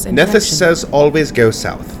 preference in Nethys direction? says always go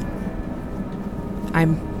south.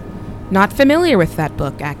 I'm not familiar with that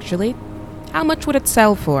book, actually. How much would it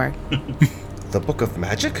sell for? The Book of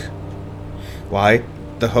Magic? Why,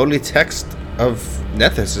 the holy text of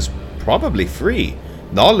Nethys is probably free.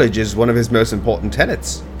 Knowledge is one of his most important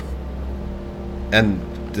tenets. And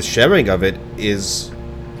the sharing of it is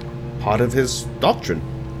part of his doctrine.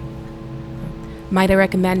 Might I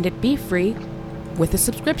recommend it be free with a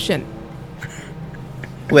subscription?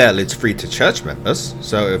 Well, it's free to church members,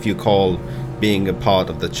 so if you call being a part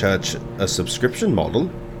of the church a subscription model,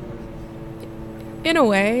 In a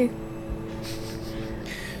way.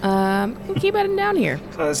 We'll keep heading down here.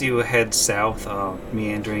 So as you head south,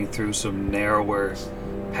 meandering through some narrower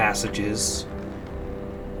passages,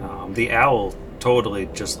 the owl totally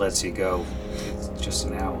just lets you go. It's just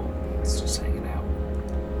an owl. It's just hanging out.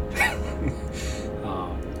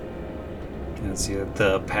 As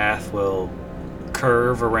the path will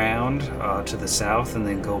curve around to the south and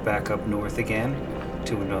then go back up north again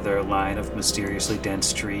to another line of mysteriously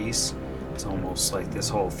dense trees. It's almost like this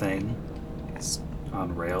whole thing is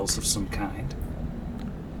on rails of some kind.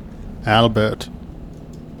 Albert,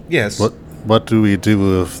 yes. what do we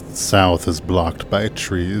do if south is blocked by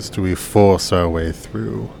trees? Do we force our way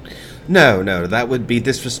through? No, that would be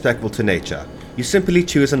disrespectful to nature. You simply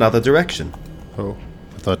choose another direction. Oh,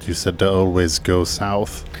 I thought you said to always go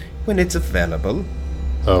south. When it's available.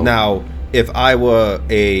 Oh, Now, if I were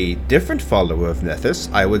a different follower of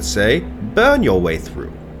Nethys, I would say, burn your way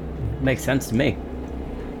through. Makes sense to me.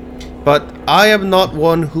 But I am not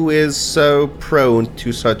one who is so prone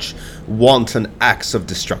to such wanton acts of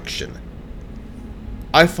destruction.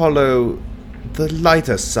 I follow the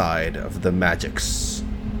lighter side of the magics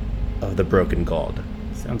of the broken god.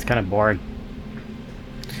 Sounds kind of boring.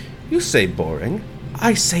 You say boring,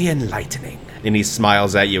 I say enlightening. And he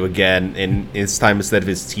smiles at you again, and this time instead of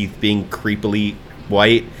his teeth being creepily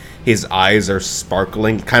white, his eyes are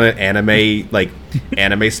sparkling, kind of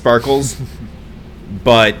anime sparkles.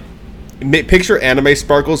 But picture anime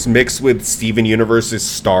sparkles mixed with Steven Universe's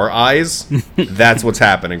star eyes. That's what's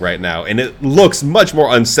happening right now, and it looks much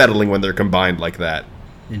more unsettling when they're combined like that.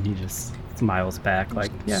 And he just smiles back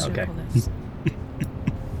like, yeah, okay. Circle this.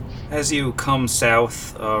 As you come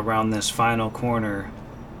south around this final corner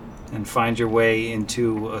and find your way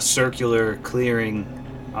into a circular clearing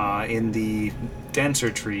in the denser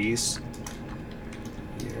trees,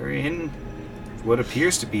 you're in what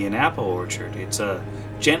appears to be an apple orchard. It's a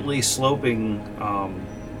gently sloping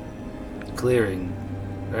clearing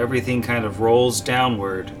where everything kind of rolls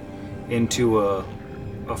downward into a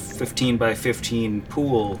 15 by 15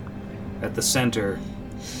 pool at the center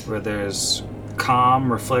where there's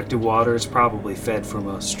calm, reflected water. It's probably fed from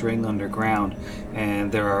a string underground,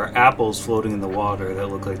 and there are apples floating in the water that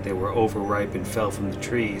look like they were overripe and fell from the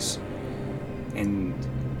trees. And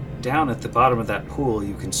down at the bottom of that pool,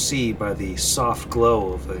 you can see by the soft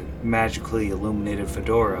glow of a magically illuminated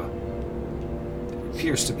fedora, there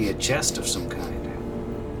appears to be a chest of some kind.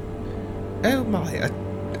 Oh my,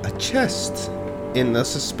 a chest in a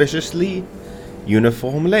suspiciously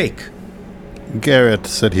uniform lake. Garrett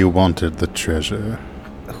said he wanted the treasure.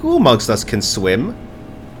 Who amongst us can swim?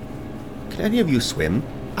 Can any of you swim?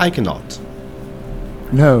 I cannot.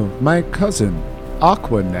 No, my cousin,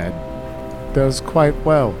 Aqua Ned, does quite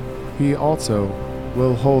well. He also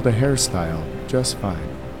will hold a hairstyle just fine.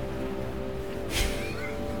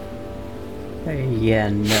 Yeah,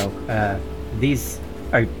 no. These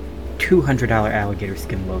are $200 alligator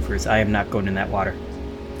skin loafers. I am not going in that water.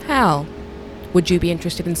 Hal, would you be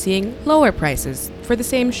interested in seeing lower prices for the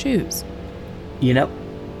same shoes? You know,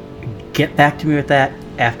 get back to me with that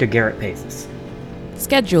after Garrett pays us.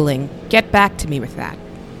 Scheduling. Get back to me with that.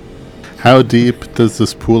 How deep does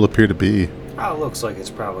this pool appear to be? Oh, it looks like it's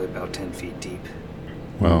probably about 10 feet deep.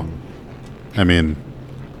 Well, I mean,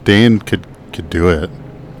 Dane could do it.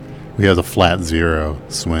 He has a flat 0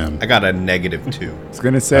 swim. I got a -2. I was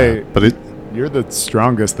going to say, But you're the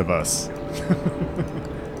strongest of us.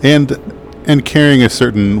 and carrying a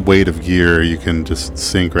certain weight of gear, you can just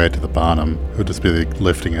sink right to the bottom. It would just be like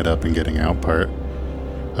lifting it up and getting out part.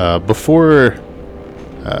 Before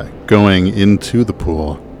going into the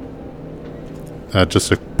pool,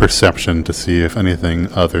 just a perception to see if anything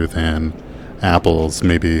other than apples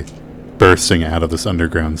may be bursting out of this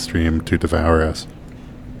underground stream to devour us.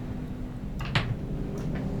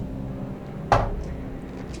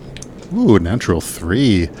 Ooh, natural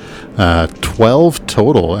 3. 12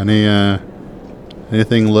 total.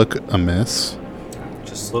 Anything look amiss?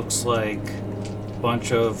 Just looks like a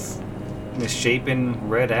bunch of misshapen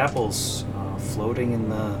red apples floating in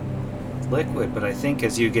the liquid. But I think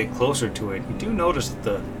as you get closer to it, you do notice that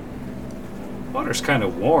the water's kind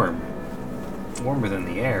of warm. Warmer than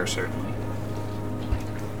the air, certainly.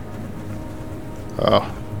 Oh,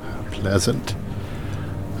 pleasant.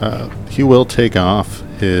 He will take off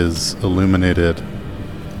his illuminated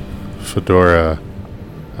fedora,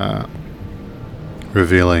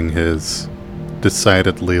 revealing his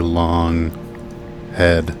decidedly long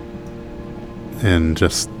head, and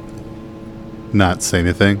just not say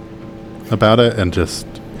anything about it, and just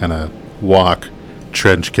kind of walk,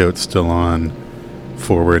 trench coat still on,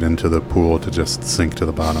 forward into the pool to just sink to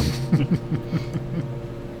the bottom.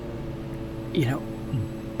 You know,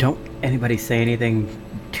 don't anybody say anything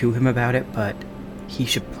to him about it, but he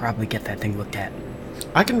should probably get that thing looked at.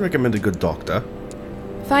 I can recommend a good doctor.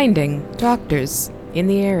 Finding doctors in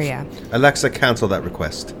the area. Alexa, cancel that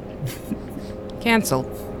request. Cancel.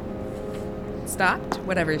 Stopped?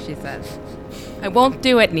 Whatever she says. I won't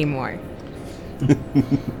do it anymore.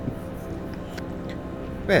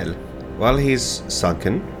 Well, while he's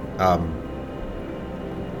sunken,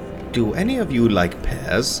 do any of you like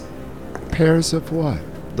pears? Pairs of what?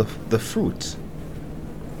 The fruit.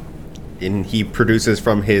 And he produces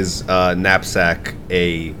from his knapsack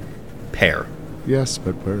a pear. Yes,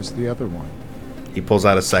 but where's the other one? He pulls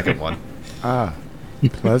out a second one. Ah,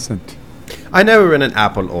 pleasant. I know we're in an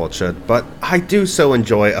apple orchard, but I do so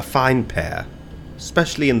enjoy a fine pear,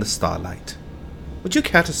 especially in the starlight. Would you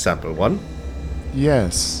care to sample one?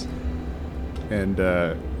 Yes. And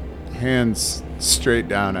hands straight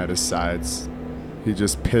down at his sides. He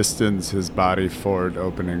just pistons his body forward,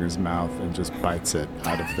 opening his mouth, and just bites it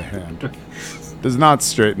out of the hand. Does not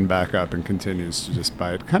straighten back up and continues to just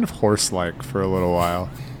bite, kind of horse-like for a little while.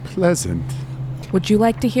 Pleasant. Would you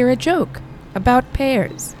like to hear a joke about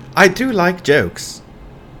pears? I do like jokes.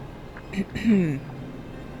 Hang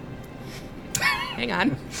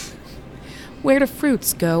on. Where do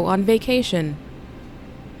fruits go on vacation?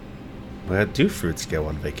 Where do fruits go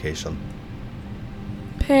on vacation?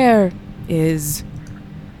 Pear is.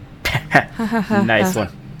 Nice one.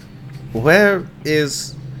 Where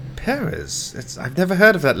is Paris? I've never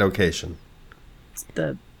heard of that location. It's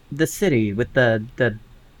the city with the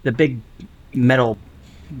big metal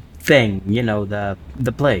thing, you know, the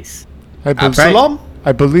place. Absalom?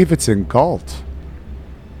 I believe it's in Galt.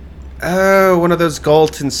 Oh, one of those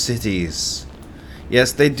Galton cities.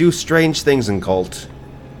 Yes, they do strange things in Galt.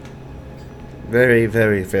 Very,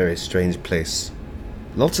 very, very strange place.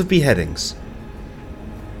 Lots of beheadings.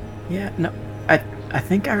 Yeah, no, I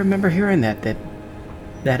think I remember hearing that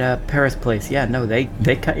Paris place. Yeah, no, they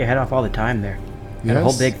cut your head off all the time there. Had a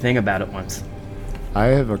whole Yes. big thing about it once. I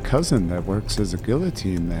have a cousin that works as a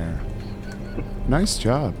guillotine there. Nice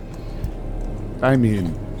job. I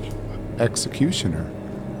mean, executioner.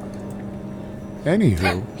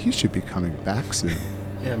 Anywho, he should be coming back soon.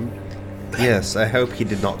 Yes, I hope he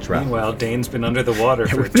did not drown. Meanwhile, Dane's been under the water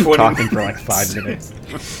for We've been 20 talking for like 5 minutes.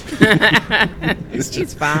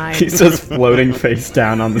 He's fine. He's just floating face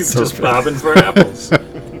down on the He's surface. just bobbing for apples.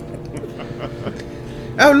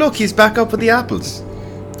 Oh, look, he's back up with the apples.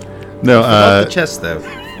 No, Not the chest, though.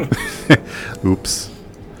 oops.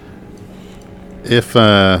 If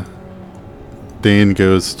Dane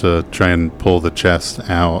goes to try and pull the chest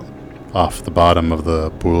out off the bottom of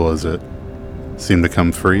the pool, does it seem to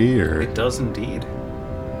come free, or? It does indeed.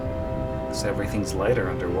 So everything's lighter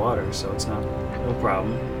underwater, so it's not no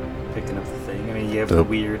problem picking up the thing. I mean, you have the Dope.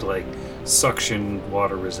 weird, like, suction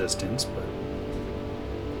water resistance, but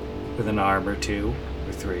with an arm or 2,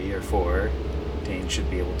 or 3, or 4, Dane should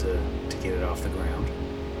be able to get it off the ground.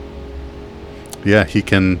 Yeah, he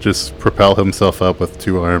can just propel himself up with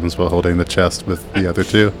 2 arms while holding the chest with the other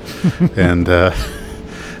 2. And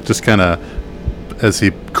just kind of, as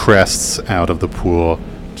he crests out of the pool,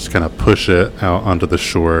 just kind of push it out onto the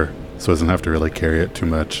shore so he doesn't have to really carry it too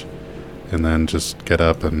much. And then just get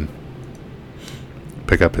up and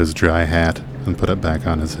pick up his dry hat and put it back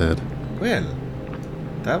on his head. Well,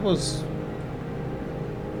 that was...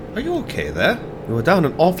 Are you okay there? You were down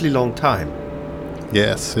an awfully long time.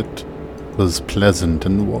 Yes, it was pleasant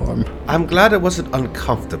and warm. I'm glad it wasn't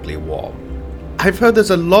uncomfortably warm. I've heard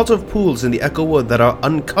there's a lot of pools in the Echo Wood that are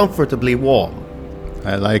uncomfortably warm.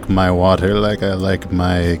 I like my water like I like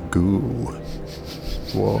my goo.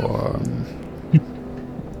 Warm.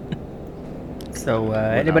 So,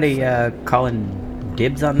 anybody calling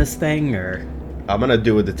dibs on this thing, or I'm gonna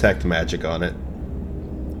do a detect magic on it.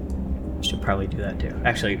 should probably do that too?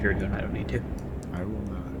 Actually, if you're doing, I don't need to. I will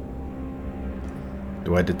not.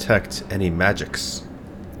 Do I detect any magics?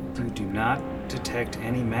 You do not detect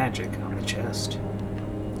any magic on the chest.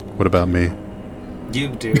 What about me? You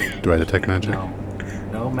do. Do I detect magic? No.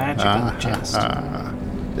 No magic on the chest.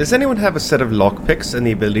 Does anyone have a set of lockpicks and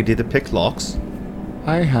the ability to pick locks?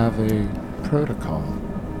 I have a protocol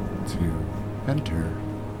to enter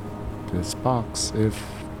this box if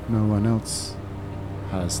no one else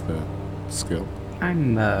has the skill.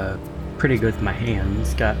 I'm pretty good with my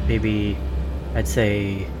hands. Got maybe, I'd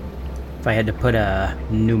say, if I had to put a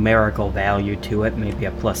numerical value to it, maybe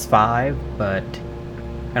a +5, but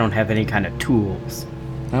I don't have any kind of tools.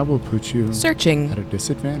 That will put you Searching. at a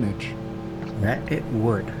disadvantage. That it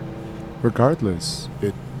would. Regardless,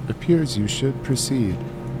 it appears you should proceed,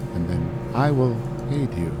 and then I will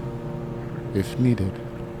aid you if needed.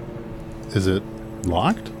 Is it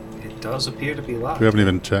locked? It does appear to be locked. We haven't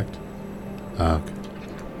even checked. Ah, okay.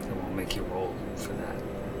 It won't make you roll for that.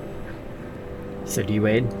 So do you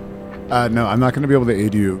aid? No, I'm not going to be able to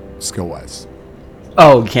aid you skill-wise.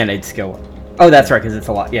 Oh, you can't aid skill. Oh, that's right, because it's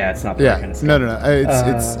a lot. Yeah, it's not the right Yeah, kind of skill. no.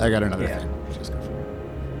 It's. I got another yeah. thing. Just go for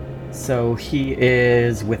it. So he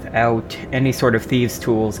is, without any sort of thieves'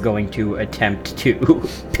 tools, going to attempt to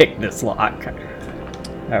pick this lock.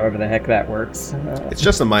 However the heck that works. It's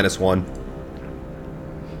just a -1.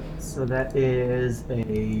 So that is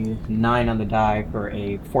a 9 on the die for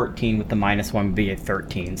a 14 with the -1 would be a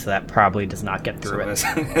 13. So that probably does not get through So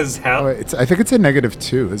it. as how Oh, I think it's a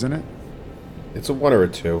 -2, isn't it? It's a 1 or a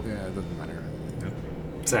 2. Yeah, it doesn't matter.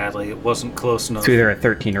 sadly it wasn't close enough. It's either a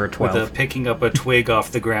 13 or a With 12. picking up a twig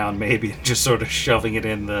off the ground, maybe and just sort of shoving it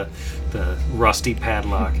in the rusty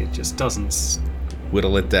padlock. It just doesn't.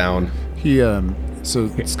 Whittle it down. He so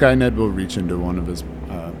Skynet will reach into one of his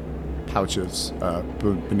pouches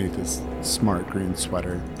beneath his smart green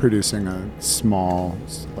sweater, producing a small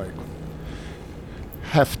like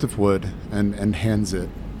heft of wood, and hands it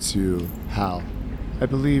to Hal. I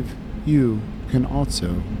believe you can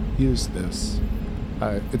also use this.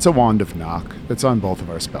 It's a wand of knock. It's on both of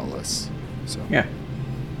our spell lists. So Yeah.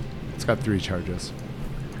 it's got 3 charges.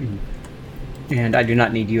 And I do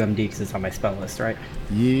not need UMD because it's on my spell list, right?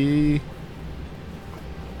 Yee.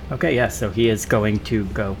 Okay, yeah, so he is going to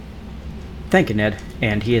go. Thank you, Ned.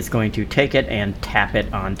 And he is going to take it and tap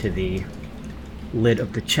it onto the lid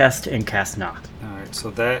of the chest and cast knock. Alright, so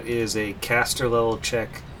that is a caster level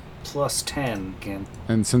check +10 again.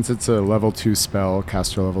 And since it's a level 2 spell,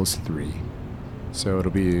 caster level's 3. So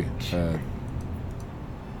it'll be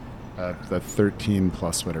the 13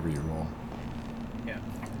 plus whatever you roll. Yeah.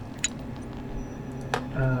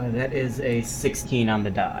 That is a 16 on the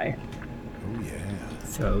die. Oh yeah.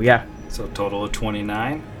 So, yeah, So total of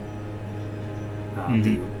 29.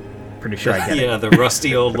 pretty sure I get Yeah, the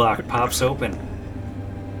rusty old lock pops open.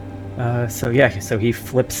 it. So he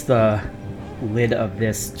flips the lid of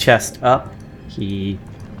this chest up. He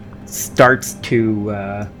starts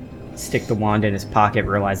to stick the wand in his pocket,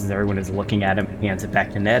 realizes everyone is looking at him, and hands it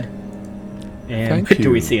back to Ned. And Thank what do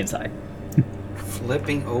we you. see inside?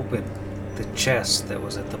 Flipping open the chest that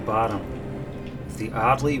was at the bottom of the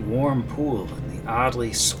oddly warm pool and the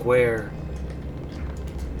oddly square,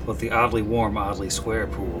 well, the oddly warm, oddly square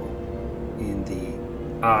pool in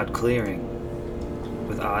the odd clearing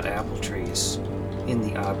with odd apple trees in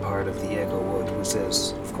the odd part of the Echo Wood, which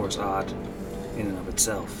is, of course, odd in and of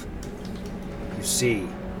itself. You see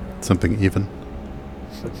Something even.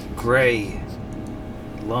 a gray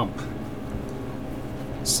lump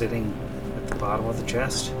sitting at the bottom of the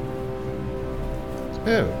chest.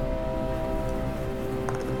 Oh.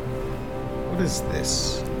 What is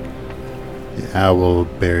this? The owl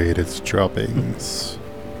buried its droppings.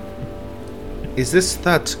 Is this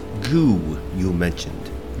that goo you mentioned?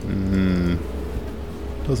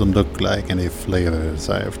 Doesn't look like any flavors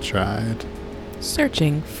I have tried.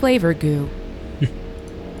 Searching flavor goo.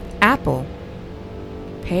 Apple.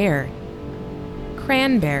 Pear.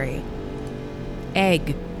 Cranberry.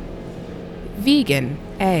 Egg. Vegan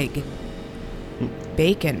egg.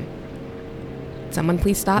 Bacon. Someone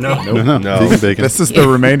please stop No. me. No. Vegan bacon. This is the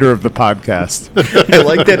remainder of the podcast. I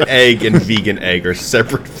like that egg and vegan egg are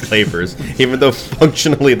separate flavors, even though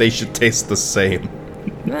functionally they should taste the same.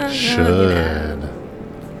 Should.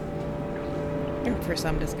 For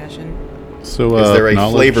some discussion. So, Is there a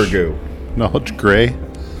knowledge- flavor goo? Knowledge gray.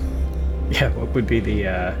 Yeah, what would be the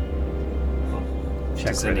check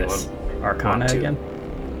Does for this? anyone Arcana want to again?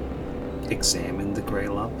 Examine the gray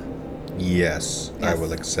lump. Yes, I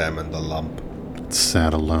will examine the lump. It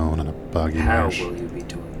sat alone in a boggy How marsh. will you be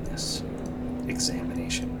doing this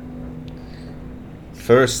examination?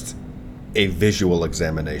 First, a visual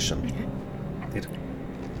examination. It,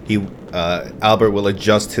 Albert will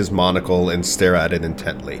adjust his monocle and stare at it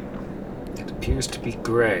intently. it appears to be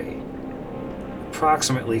gray,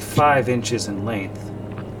 approximately 5 inches in length,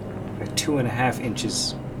 by 2.5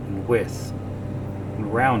 inches in width,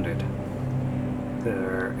 and rounded.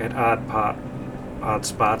 There are at odd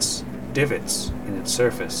spots divots in its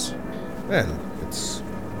surface. Well, it's.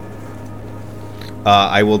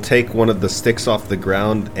 I will take one of the sticks off the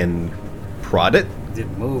ground and prod it. It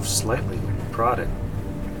moves slightly when you prod it.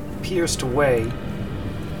 Appears to weigh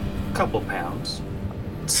a couple pounds.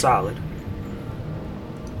 It's solid.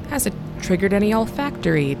 Has it triggered any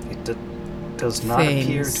olfactory? It does not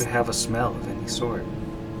appear Things. to have a smell of any sort.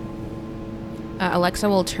 Alexa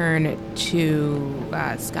will turn to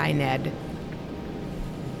Skyned.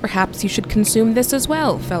 Perhaps you should consume this as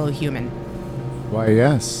well, fellow human. Why,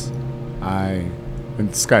 yes. And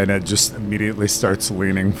Skynet just immediately starts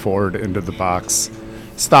leaning forward into the box,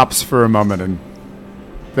 stops for a moment, and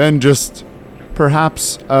then just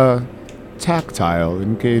perhaps a tactile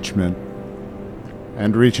engagement,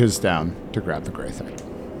 and reaches down to grab the gray thing.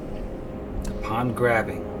 Upon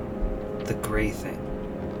grabbing the gray thing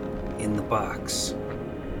in the box,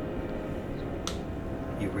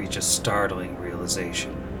 you reach a startling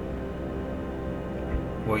realization.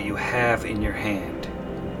 What you have in your hand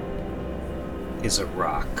is a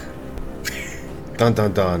rock. Dun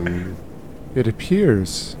dun dun. It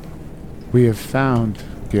appears we have found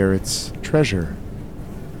Garrett's treasure.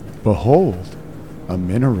 Behold, a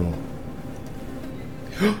mineral.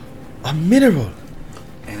 A mineral.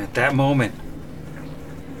 And at that moment,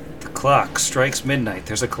 the clock strikes midnight.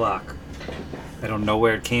 There's a clock. I don't know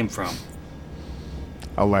where it came from.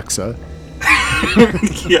 Alexa.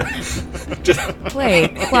 Yeah. Just Play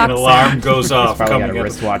clock an alarm sound. goes off. Probably got a coming out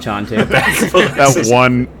wristwatch on too. That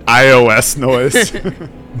one iOS noise.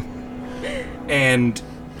 and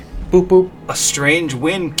Boop boop. a strange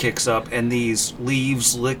wind kicks up, and these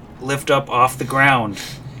leaves lift up off the ground,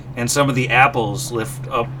 and some of the apples lift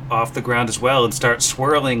up off the ground as well and start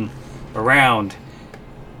swirling around.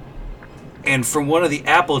 And from one of the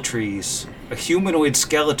apple trees, a humanoid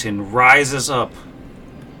skeleton rises up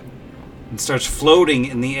and starts floating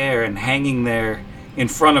in the air and hanging there in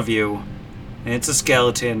front of you. And it's a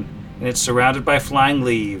skeleton, and it's surrounded by flying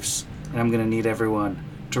leaves. And I'm going to need everyone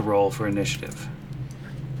to roll for initiative.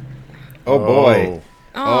 Oh boy.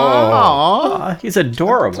 Aww. He's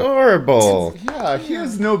adorable. Adorable. Yeah, he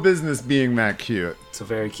has no business being that cute. It's a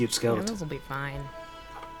very cute Yeah, skeleton. those will be fine.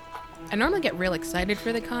 I normally get real excited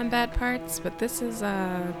for the combat parts, but this is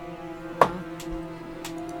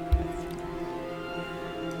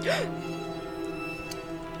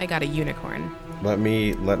I got a unicorn. Let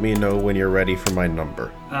me know when you're ready for my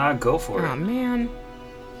number. Go for Oh it. man.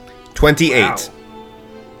 28. Wow.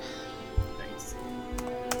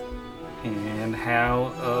 And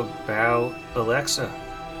how about Alexa?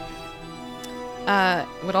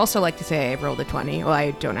 Would also like to say I rolled a 20. Well,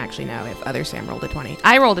 I don't actually know if other Sam rolled a 20.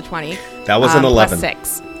 I rolled a 20. That was an 11.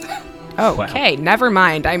 Plus 6. Oh, okay. Never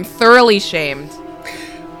mind. I'm thoroughly shamed.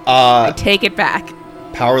 I take it back.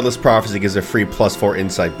 Powerless Prophecy gives a free +4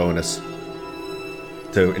 insight bonus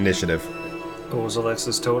to initiative. What was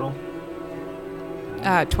Alexa's total?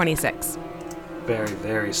 26. Very,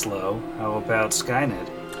 very slow. How about Skynet?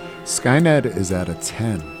 Skynet is at a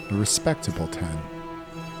 10, a respectable 10.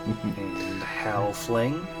 And Hal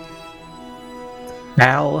Fling?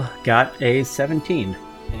 Al got a 17.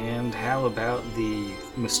 And how about the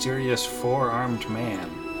mysterious four-armed man?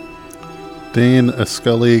 Dane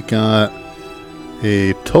Scully got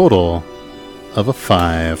a total of a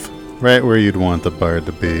 5. Right where you'd want the bard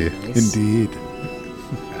to be. Nice. Indeed.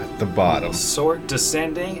 At the bottom. Sort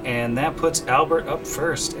descending, and that puts Albert up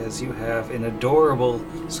first, as you have an adorable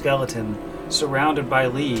skeleton surrounded by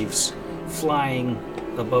leaves flying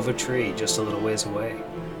above a tree just a little ways away.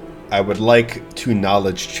 I would like to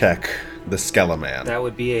knowledge check the Skeleman. That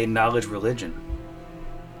would be a knowledge religion.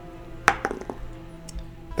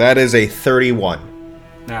 That is a 31.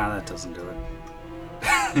 Nah, that doesn't do it.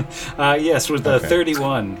 Yes, with the Okay.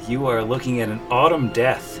 31, you are looking at an autumn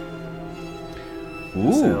death.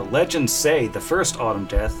 Ooh. So, legends say the first autumn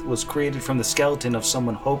death was created from the skeleton of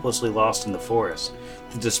someone hopelessly lost in the forest.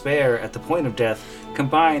 The despair at the point of death,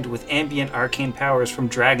 combined with ambient arcane powers from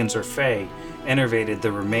dragons or fae, enervated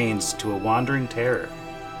the remains to a wandering terror.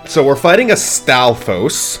 So we're fighting a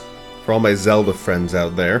Stalfos, for all my Zelda friends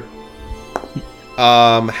out there.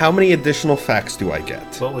 How many additional facts do I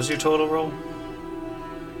get? What was your total roll?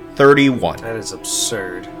 31. That is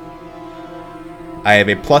absurd. I have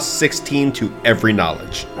a plus 16 to every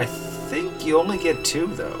knowledge. I think you only get 2,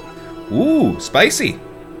 though. Ooh, spicy.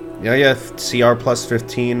 Yeah, CR plus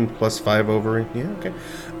 15, plus 5 over. Yeah, okay.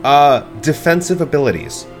 Defensive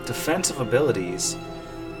abilities. Defensive abilities.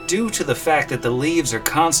 Due to the fact that the leaves are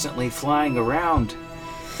constantly flying around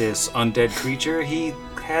this undead creature, he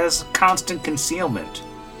has constant concealment.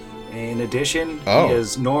 In addition, Oh. he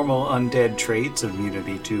has normal undead traits of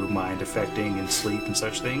immunity to mind affecting and sleep and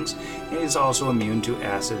such things, and is also immune to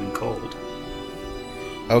acid and cold.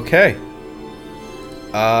 Okay.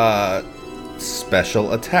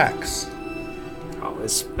 Special attacks. Oh,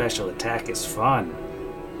 his special attack is fun.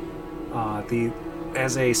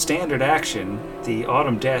 As a standard action, the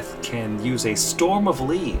Autumn Death can use a storm of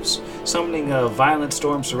leaves, summoning a violent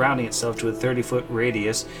storm surrounding itself to a 30-foot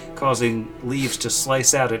radius, causing leaves to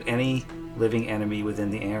slice out at any living enemy within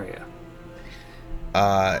the area.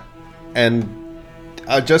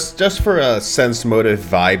 Just for a sense motive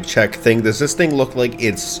vibe check thing, does this thing look like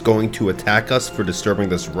it's going to attack us for disturbing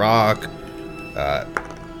this rock?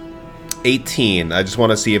 18. I just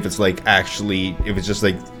want to see if it's like actually, if it's just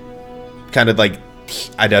like kind of like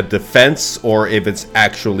either defense or if it's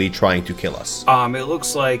actually trying to kill us. It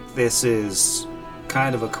looks like this is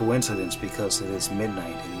kind of a coincidence because it is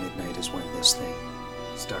midnight, and midnight is when this thing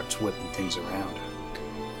starts whipping things around.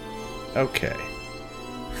 Okay.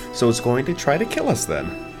 So it's going to try to kill us then.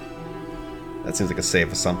 That seems like a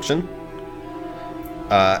safe assumption.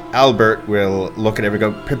 Albert will look at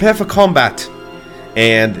everyone and go, prepare for combat.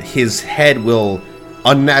 And his head will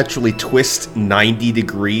unnaturally twist 90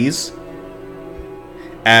 degrees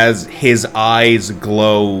as his eyes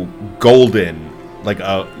glow golden, like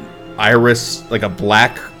a iris, like a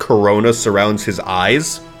black corona surrounds his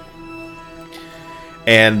eyes.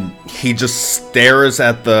 And he just stares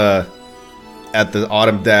at the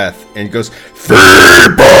Autumn Death and goes, "Fee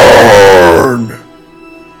burn!"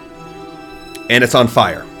 And it's on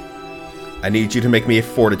fire. I need you to make me a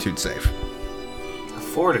fortitude save. A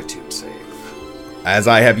fortitude save. As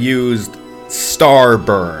I have used Star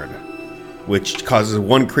Burn, which causes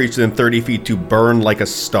one creature within 30 feet to burn like a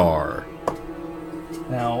star.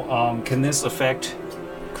 Now, can this affect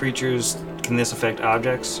creatures? Can this affect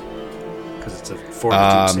objects? Because it's a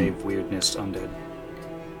fortitude save, weirdness, undead.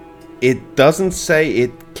 It doesn't say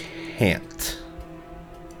it can't.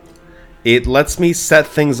 It lets me set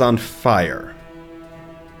things on fire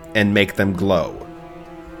and make them glow.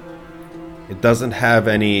 It doesn't have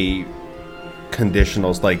any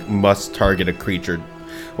conditionals like must target a creature.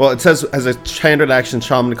 Well, it says as a standard action,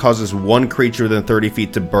 shaman causes one creature within 30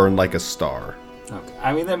 feet to burn like a star. Okay.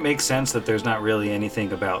 I mean, that makes sense that there's not really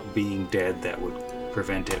anything about being dead that would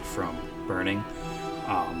prevent it from burning.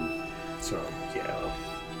 So, yeah.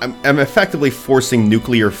 I'm effectively forcing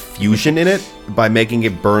nuclear fusion in it by making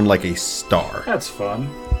it burn like a star. That's fun.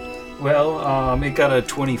 Well, it got a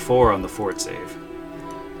 24 on the fort save.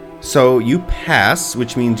 So you pass,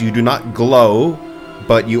 which means you do not glow,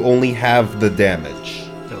 but you only have the damage.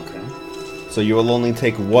 Okay. So you will only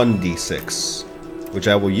take 1d6, which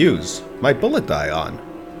I will use my bullet die on.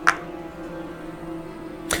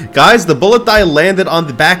 Guys, the bullet die landed on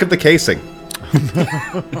the back of the casing.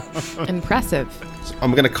 Impressive.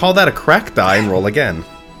 I'm going to call that a crack die and roll again.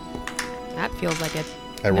 That feels like it.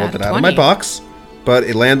 I rolled it out of my box, but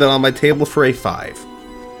it landed on my table for a 5.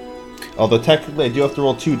 Although technically I do have to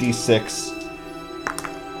roll 2d6.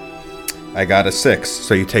 I got a 6,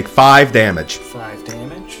 so you take 5 damage. 5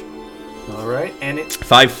 damage. Alright, and it...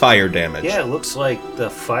 5 fire damage. Yeah, it looks like the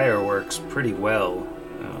fire works pretty well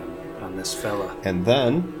on this fella. And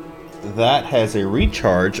then that has a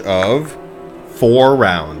recharge of 4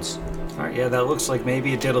 rounds. Alright, yeah, that looks like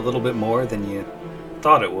maybe it did a little bit more than you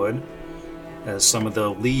thought it would, as some of the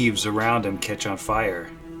leaves around him catch on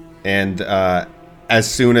fire. And as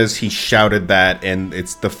soon as he shouted that and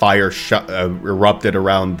the fire erupted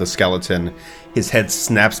around the skeleton, his head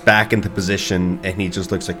snaps back into position and he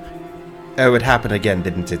just looks like, oh, it happened again,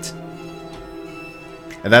 didn't it?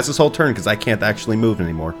 And that's his whole turn because I can't actually move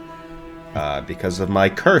anymore. Because of my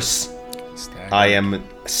curse, I am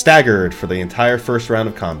staggered for the entire first round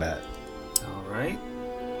of combat. All right.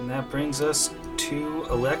 And that brings us to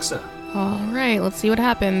Alexa. All right, let's see what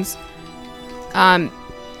happens.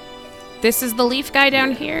 This is the leaf guy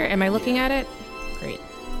down here. Am I looking at it? Great.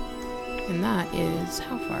 And that is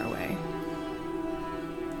how far away?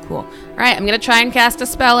 Cool. All right, I'm going to try and cast a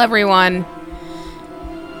spell, everyone.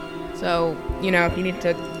 So, if you need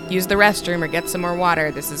to use the restroom or get some more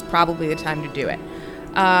water, this is probably the time to do it.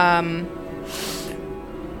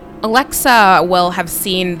 Alexa will have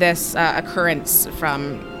seen this occurrence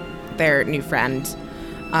from their new friend.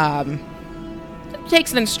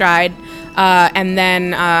 Takes it in stride, and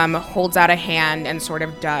then holds out a hand and sort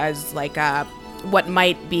of does like what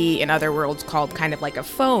might be in other worlds called kind of like a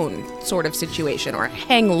phone sort of situation, or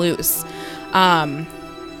hang loose,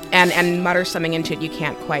 and mutters something into it you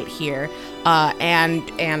can't quite hear.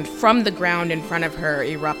 And from the ground in front of her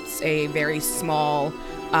erupts a very small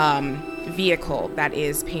vehicle that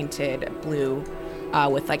is painted blue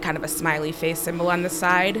with like kind of a smiley face symbol on the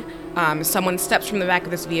side. Someone steps from the back of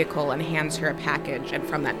this vehicle and hands her a package, and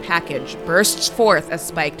from that package bursts forth a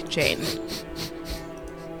spiked chain.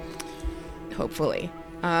 Hopefully.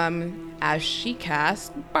 As she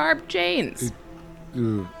casts Barb Chains.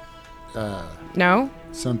 Ooh, No?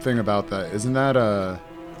 something about that. Isn't that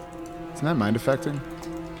mind affecting?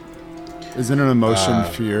 Isn't an emotion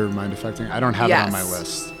fear mind affecting? I don't have it on my Yes.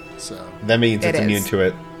 list. So That means It it's immune is. to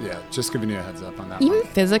it. yeah, just giving you a heads up on that Even one.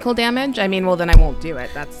 physical damage? I mean, well, then I won't do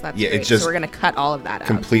it. That's Yeah, great. it's just so we're going to cut all of that out.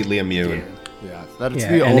 Completely immune. Yeah, that's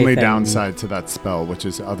Yeah, the only anything- downside to that spell, which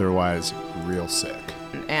is otherwise real sick.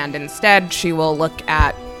 And instead, she will look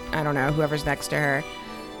at, I don't know, whoever's next to her,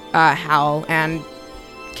 Hal, and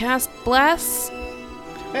cast Bless.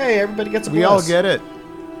 Hey, everybody gets a We all get it.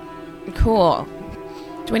 Cool.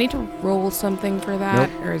 Do I need to roll something for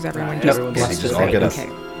that? Nope. Or is everyone Nope. just... Everyone's Yeah, just just right. all get it. Okay,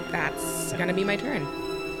 that's gonna be my turn.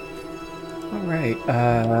 All right.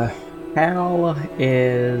 Hal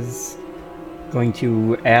is going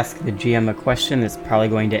to ask the GM a question. It's probably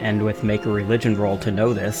going to end with make a religion roll to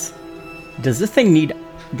know this. Does this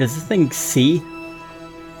thing see?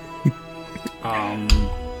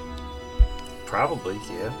 Probably,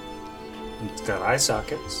 yeah. It's got eye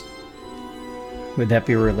sockets. Would that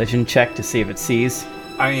be a religion check to see if it sees?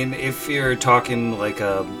 I mean, if you're talking like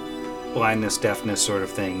a blindness, deafness sort of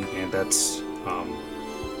thing, and that's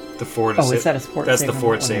the fort. Oh, is that a sport That's save the on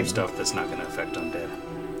fort that one? save stuff. That's not going to affect undead.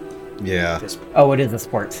 Yeah. This, Oh, it is a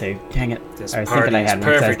sport save. Dang it. this I was party thinking I is had one.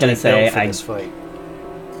 'cause I was perfectly going to say built for I this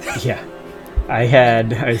fight. yeah.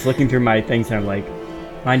 I was looking through my things and I'm like,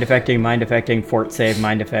 mind affecting, fort save,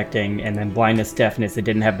 mind affecting, and then blindness, deafness. It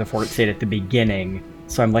didn't have the fort save at the beginning,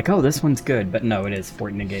 so I'm like, oh, this one's good, but no, it is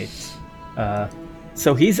fort negates.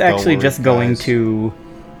 So he's actually worry, just going guys. to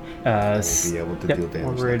I will step be able to deal damage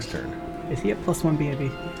forward. next turn. Is he at +1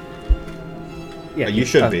 BAB? Yeah, You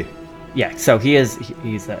should be. Yeah, so he's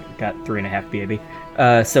got 3.5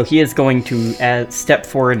 BAB. So he is going to step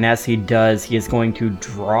forward, and as he does, he is going to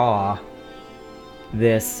draw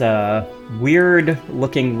this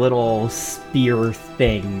weird-looking little spear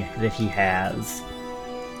thing that he has.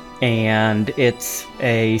 And it's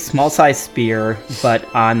a small-sized spear, but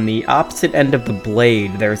on the opposite end of the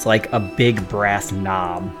blade, there's like a big brass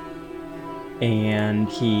knob. And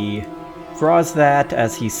he draws that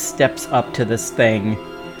as he steps up to this thing,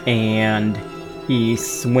 and he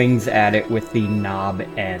swings at it with the knob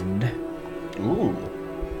end. Ooh.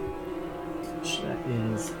 That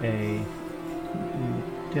is a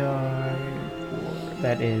die.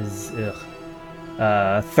 That is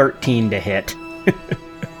 13 to hit.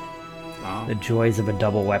 Oh, The joys of a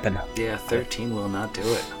double weapon. yeah, 13 will not do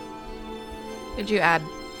it. Did you add...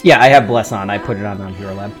 Yeah, I have Bless on. I put it on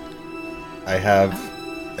Hero Lab. I have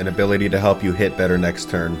an ability to help you hit better next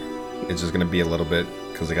turn. It's just going to be a little bit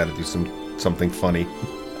because I got to do something funny.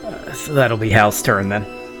 So that'll be Hal's turn then.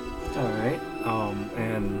 All right.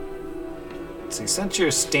 And see, since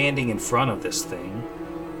you're standing in front of this thing,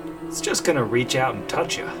 it's just gonna reach out and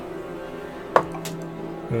touch you.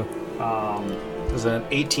 Does an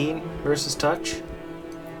 18 versus touch?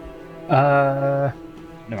 No,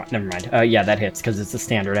 never mind. Yeah, that hits because it's a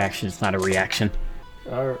standard action. It's not a reaction.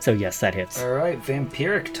 So yes, that hits. All right,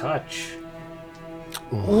 vampiric touch.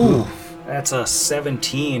 Ooh, that's a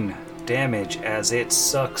 17 damage as it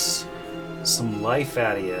sucks some life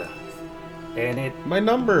out of you, and it My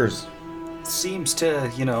numbers. seems to,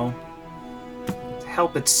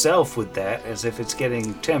 help itself with that, as if it's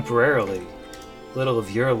getting temporarily little of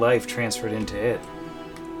your life transferred into it.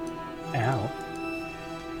 Ow.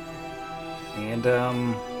 And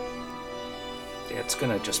it's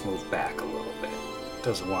gonna just move back a little bit.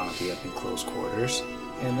 Doesn't want to be up in close quarters.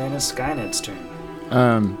 And then it's Skynet's turn.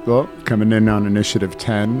 Well, coming in on initiative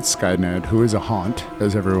 10, Skynet, who is a haunt,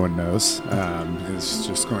 as everyone knows, is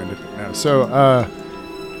just going to... No. So,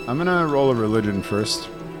 I'm going to roll a religion first.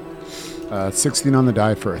 16 on the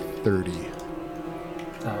die for a 30.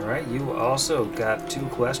 All right, you also got 2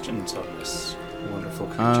 questions on this wonderful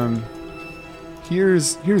creature.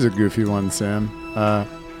 Here's a goofy one, Sam.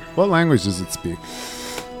 What language does it speak?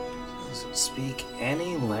 Does it speak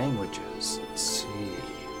any languages? Let's see.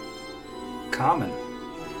 Common.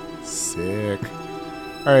 Sick.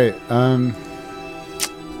 All right.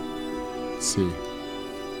 Let's see.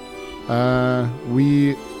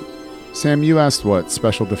 Sam, you asked what?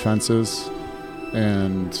 Special defenses,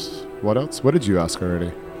 and what else? What did you ask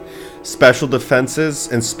already? Special defenses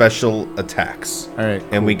and special attacks. All right.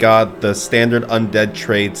 And we got the standard undead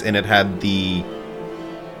traits, and it had the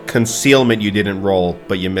concealment you didn't roll,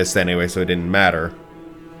 but you missed anyway, so it didn't matter.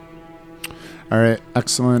 All right,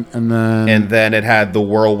 excellent. And then it had the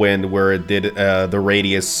whirlwind, where it did the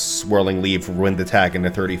radius swirling leaf wind attack in a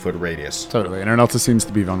 30-foot radius. Totally, and it also seems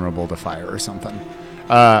to be vulnerable to fire or something.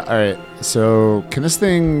 All right, so can this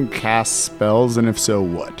thing cast spells, and if so,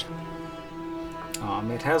 what?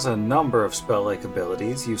 It has a number of spell-like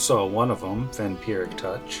abilities. You saw one of them, Vampiric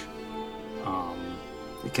Touch.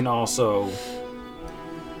 It can also...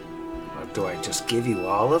 do I just give you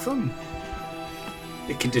all of them?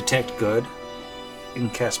 It can detect good. It can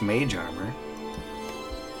cast Mage Armor.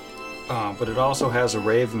 But it also has a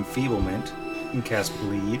Ray of Enfeeblement. It can cast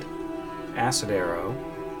Bleed, Acid Arrow,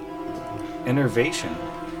 Enervation,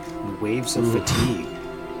 and Waves of Fatigue.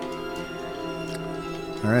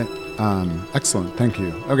 All right. Excellent. Thank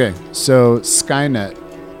you. Okay, so Skynet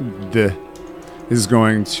is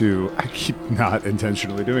going to... I keep not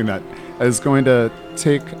intentionally doing that. Is going to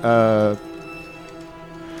take a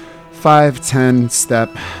 5-10 step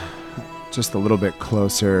just a little bit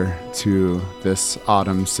closer to this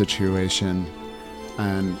autumn situation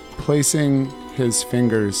and placing his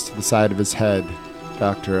fingers to the side of his head,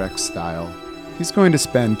 Dr. X style. He's going to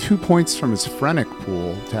spend 2 points from his Phrenic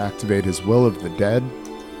pool to activate his Will of the Dead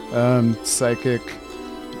psychic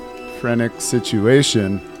Phrenic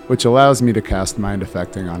situation, which allows me to cast Mind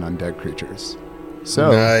Affecting on undead creatures.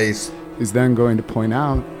 So, nice. He's then going to point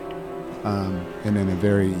out, and in a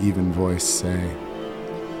very even voice say,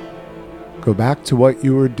 "Go back to what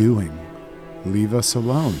you were doing. Leave us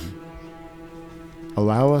alone.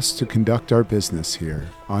 Allow us to conduct our business here,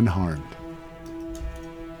 unharmed.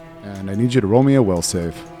 And I need you to roll me a will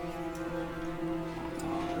save."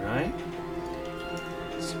 Alright.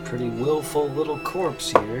 It's a pretty willful little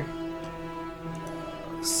corpse here.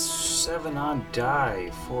 7 on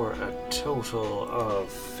die for a total of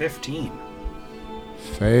 15.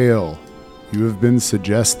 Fail. You have been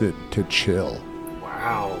suggested to chill.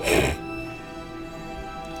 Wow.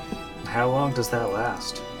 How long does that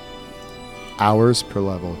last? Hours per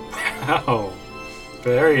level. Wow.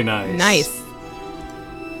 Very nice. Nice.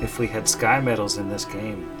 If we had sky medals in this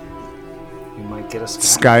game, we might get a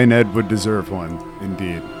sky. Skynet would deserve one.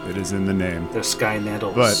 Indeed. It is in the name. They're sky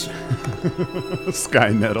nettles. But Sky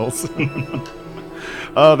Nettles.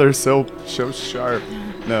 Oh, they're so sharp.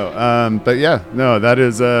 No, but yeah, no, that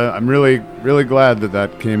is. I'm really glad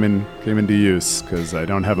that came into use because I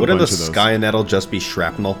don't have a bunch Wouldn't of the those. sky nettle just be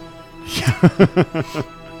shrapnel?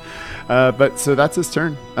 But so that's his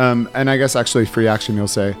turn. And I guess actually free action. You'll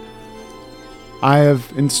say, "I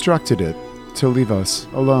have instructed it to leave us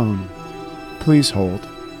alone. Please hold."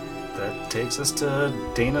 That takes us to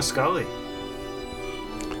Dana Scully.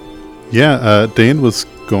 Yeah, Dane was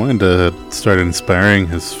going to start inspiring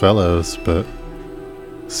his fellows, but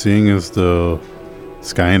seeing as though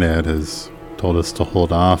Skynet has told us to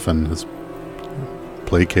hold off and has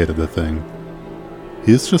placated the thing,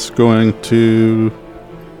 he's just going to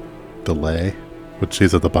delay, which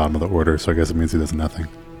he's at the bottom of the order, so I guess it means he does nothing.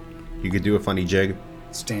 You could do a funny jig,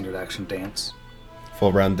 Standard action dance.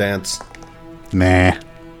 full round dance. Nah.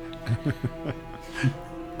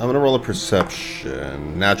 I'm gonna roll a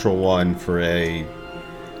perception. Natural 1 for a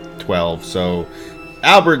 12. So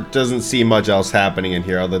Albert doesn't see much else happening in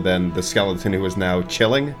here other than the skeleton who is now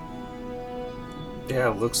chilling. Yeah,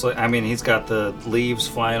 looks like. I mean, he's got the leaves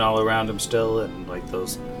flying all around him still, and like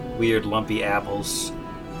those weird lumpy apples.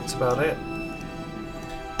 That's about it.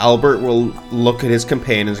 Albert will look at his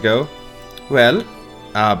companions and go, "Well,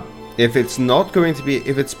 if it's not going to be,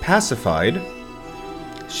 if it's pacified,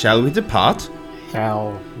 shall we depart?"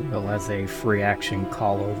 Hal will, as a free action,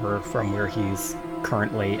 call over from where he's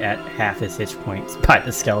currently at half his hit points by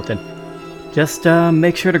the skeleton. Just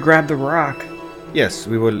make sure to grab the rock. Yes,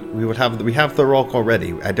 we have the rock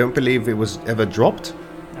already. I don't believe it was ever dropped.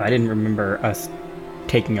 I didn't remember us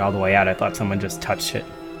taking it all the way out. I thought someone just touched it.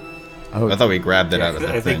 Oh, I thought we grabbed it out of the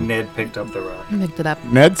I think thing. Ned picked up the rock. Picked it up.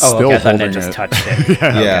 Ned's Oh, still okay, I thought holding Ned just it. touched it.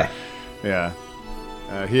 Yeah. Yeah.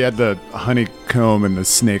 He had the honeycomb and the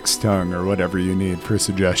snake's tongue or whatever you need for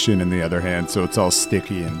suggestion in the other hand, so it's all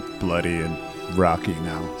sticky and bloody and rocky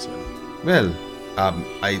now. So. Well,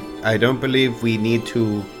 I don't believe we need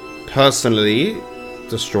to personally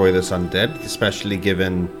destroy this undead, especially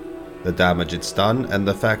given the damage it's done and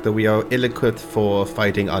the fact that we are ill-equipped for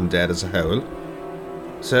fighting undead as a whole.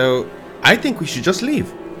 So, I think we should just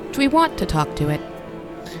leave. Do we want to talk to it?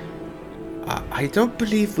 I don't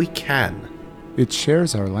believe we can. It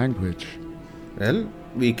shares our language. Well,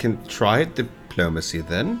 we can try diplomacy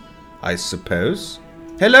then, I suppose.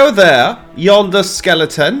 Hello there, yonder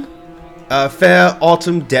skeleton. Fair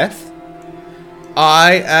autumn death.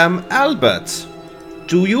 I am Albert.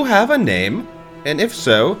 Do you have a name? And if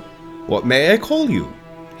so, what may I call you?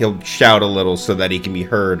 He'll shout a little so that he can be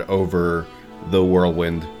heard over the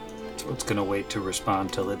whirlwind. So it's gonna wait to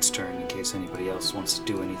respond till its turn in case anybody else wants to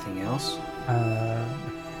do anything else.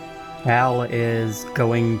 Al is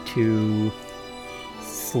going to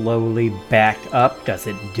slowly back up. Does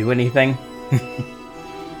it do anything?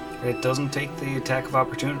 It doesn't take the attack of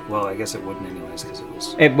opportunity. Well, I guess it wouldn't anyways because it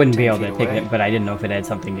was. It wouldn't be 10 able to feet take away. it, but I didn't know if it had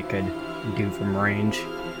something it could do from range.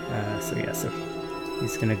 So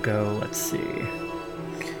he's gonna go, let's see,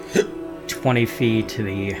 20 feet to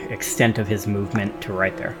the extent of his movement to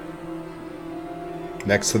right there.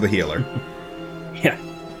 Next to the healer. Yeah.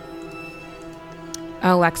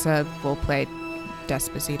 Alexa will play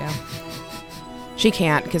Despacito. She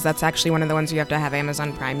can't, because that's actually one of the ones you have to have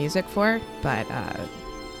Amazon Prime Music for, but,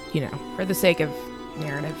 for the sake of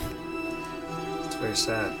narrative, It's very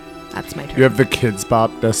sad. that's my turn. You have the Kids Bop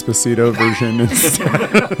Despacito version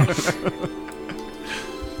instead.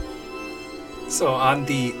 So on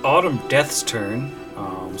the Autumn Death's turn,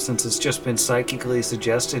 since it's just been psychically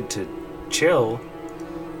suggested to chill,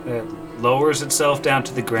 it lowers itself down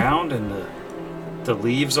to the ground and the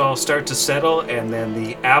leaves all start to settle and then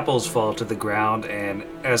the apples fall to the ground, and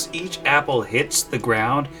as each apple hits the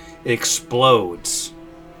ground, it explodes.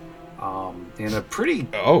 In a pretty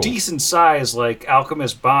decent size, like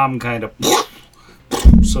alchemist bomb kind of.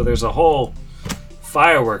 So there's a whole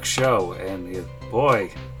fireworks show, and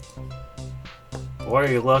boy,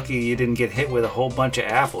 you're lucky you didn't get hit with a whole bunch of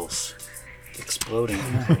apples exploding.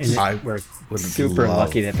 And I we're would super love-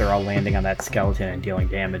 lucky that they're all landing on that skeleton and dealing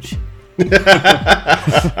damage.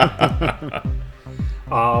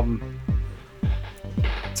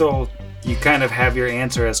 So you kind of have your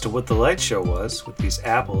answer as to what the light show was, with these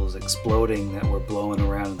apples exploding that were blowing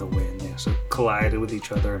around in the wind. Yeah, so collided with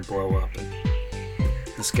each other and blow up, and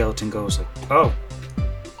the skeleton goes like, "Oh,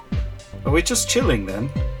 are we just chilling then?"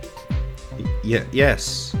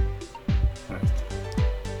 Yes.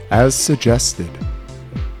 As suggested.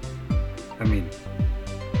 I mean,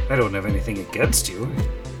 I don't have anything against you.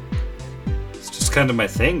 It's just kind of my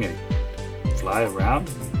thing. I fly around,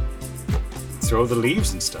 and throw the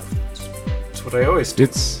leaves and stuff. That's what I always do.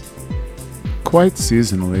 It's quite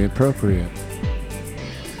seasonally appropriate.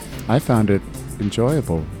 I found it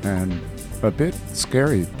enjoyable and a bit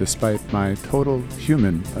scary despite my total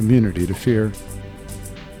human immunity to fear.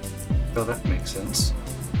 Well, that makes sense.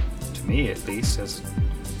 To me, at least, as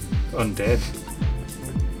an undead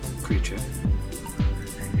creature.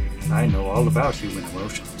 I know all about human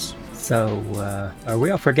emotions. So, are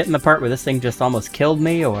we all forgetting the part where this thing just almost killed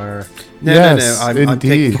me, or? No, Yes, I'm taking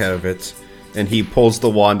indeed. care of it. And he pulls the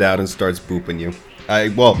wand out and starts booping you.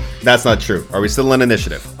 Well, that's not true. Are we still in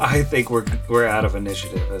initiative? I think we're out of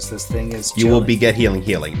initiative as this thing is You will chilling. be get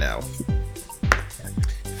healing now.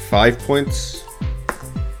 5 points.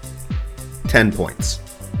 10 points.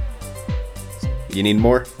 You need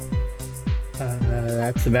more?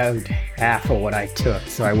 That's about half of what I took,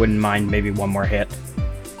 so I wouldn't mind maybe one more hit.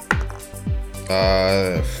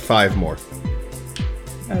 5 more.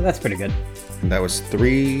 That's pretty good. And that was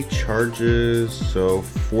 3 charges, so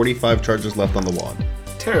 45 charges left on the wand.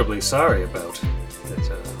 Terribly sorry about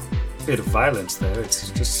that bit of violence there.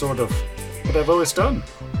 It's just sort of what I've always done.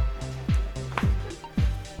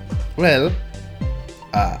 Well,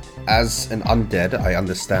 as an undead, I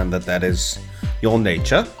understand that is your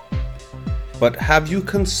nature. But have you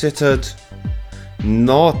considered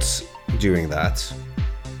not doing that?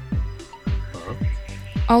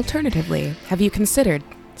 Alternatively, have you considered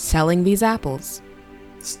selling these apples?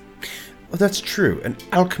 Well, that's true. An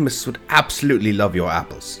alchemist would absolutely love your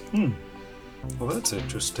apples. Well, that's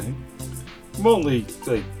interesting. I'm only,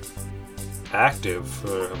 like, active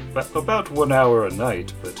for about 1 hour a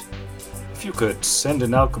night, but if you could send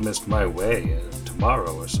an alchemist my way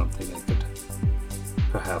tomorrow or something, I could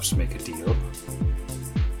perhaps make a deal.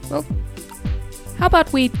 Well, how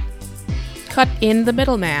about we cut in the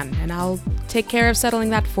middleman, and I'll take care of settling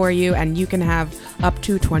that for you, and you can have up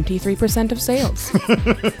to 23% of sales.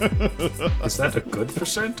 Is that a good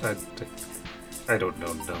percent? I don't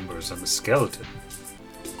know numbers. I'm a skeleton.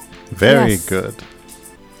 Very Yes. good.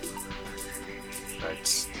 I'd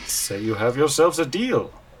say you have yourselves a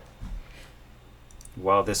deal.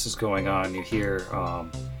 While this is going on, you hear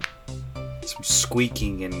some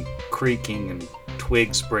squeaking and creaking and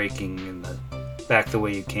twigs breaking in the back the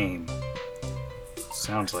way you came.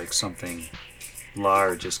 Sounds like something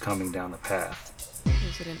large is coming down the path.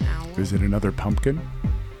 Is it an owl? Is it another pumpkin?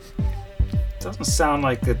 Doesn't sound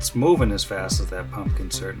like it's moving as fast as that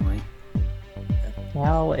pumpkin, certainly.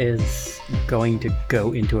 Hal is going to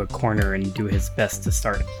go into a corner and do his best to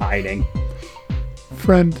start hiding.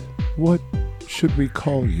 Friend, what should we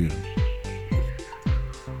call you?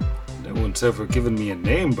 No one's ever given me a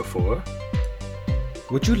name before.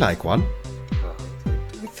 Would you like one?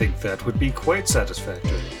 I think that would be quite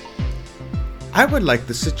satisfactory. I would like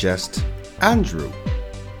to suggest Andrew.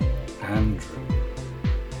 Andrew.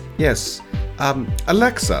 Yes.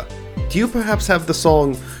 Alexa, do you perhaps have the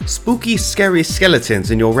song Spooky Scary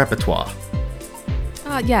Skeletons in your repertoire?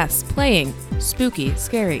 Yes, playing spooky,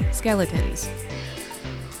 scary skeletons.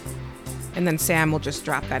 And then Sam will just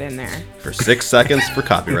drop that in there. For 6 seconds for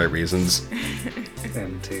copyright reasons.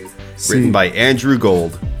 And Written by Andrew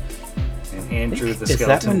Gold. and Andrew the Is skeleton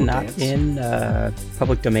that one will not dance. in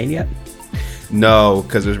public domain yet? No,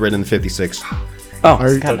 because it was written in 56. Oh,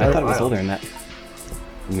 Are you- God, I thought it was Wow. older than that.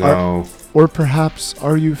 No. Or perhaps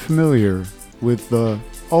are you familiar with the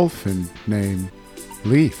Ulfin name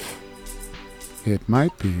Leaf? It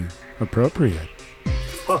might be appropriate.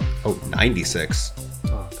 Oh, 96.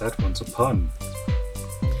 Oh, that one's a pun.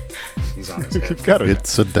 He's on his head. You've got it.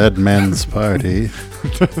 It's a dead man's party.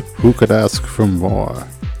 Who could ask for more?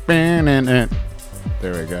 There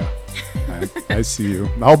we go. I see you.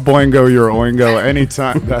 I'll boingo your oingo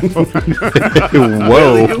anytime.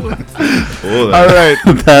 Whoa. All right,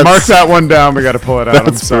 That's- mark that one down. We got to pull it out. I'm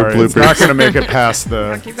That's for sorry. It's not bloopers. going to make it past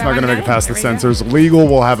the. keep It's that not going to one make it going. past the There we go. censors. Legal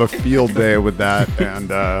will have a field day with that,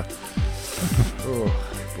 and oh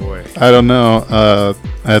boy. I don't know.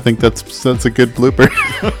 I think that's a good blooper.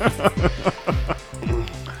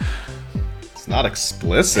 It's not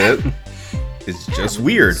explicit. It's just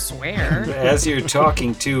weird. Swear. As you're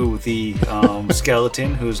talking to the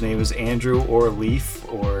skeleton, whose name is Andrew or Leaf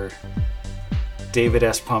or David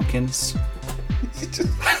S. Pumpkins,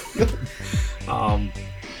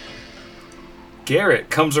 Garrett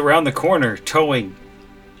comes around the corner towing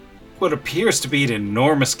what appears to be an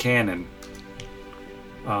enormous cannon.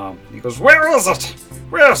 He goes, "Where is it?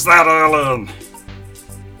 Where's that alien?"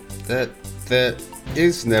 There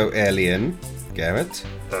is no alien, Garrett.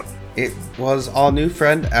 Uh, It was our new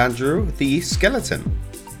friend Andrew the skeleton.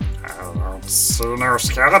 I don't see no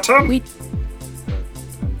skeleton. We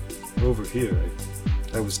Over here.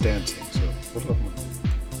 I was dancing, so hold on.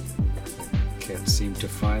 I can't seem to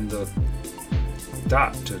find the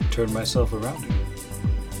dot to turn myself around again.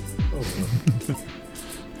 Oh,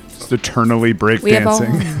 Just eternally We have all-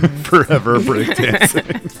 breakdancing. Forever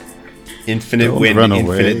breakdancing. Infinite Don't win, run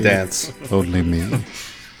infinite away. dance. Only me.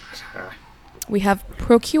 we have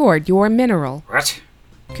procured your mineral. what?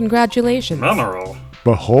 Congratulations. Mineral?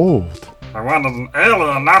 Behold. I wanted an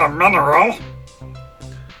alien, not a mineral.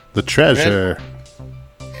 The treasure.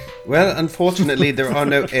 Well, unfortunately, there are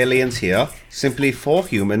no aliens here. Simply 4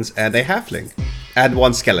 humans and a halfling. And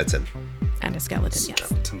 1 skeleton. And a skeleton, yes.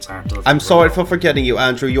 Skeletons aren't a I'm sorry for mineral. forgetting you,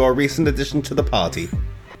 Andrew. You're a recent addition to the party.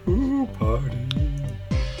 Ooh, party.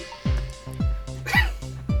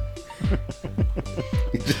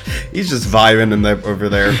 He's just vibing over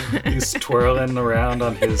there. He's twirling around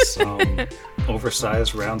on his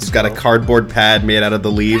oversized round He's got a skull. cardboard pad made out of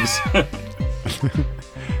the leaves.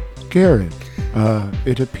 Garrett,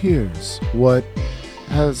 it appears what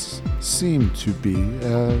has seemed to be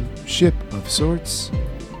a ship of sorts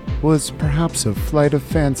was perhaps a flight of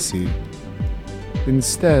fancy.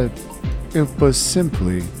 Instead, it was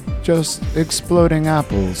simply just exploding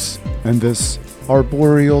apples and this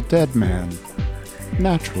arboreal dead man.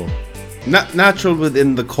 Natural. Natural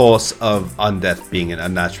within the course of undeath being an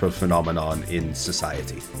unnatural phenomenon in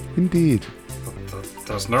society. Indeed.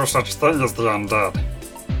 There's no such thing as the undead.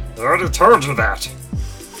 I already told you that.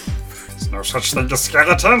 There's no such thing as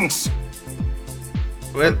skeletons.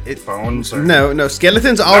 Well, Bones are... no,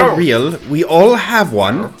 skeletons are No. real. We all have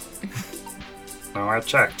one. No, I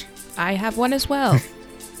checked. I have one as well.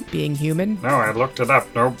 Being human. No, I looked it up.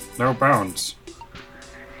 No bones.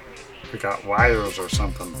 We got wires or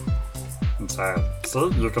something inside. See?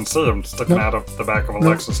 You can see them sticking out of the back of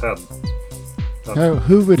Alexa's head.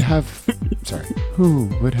 Who would have... Sorry. Who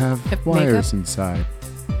would have Have wires makeup? inside?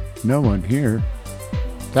 No one here.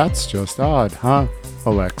 That's just odd, huh,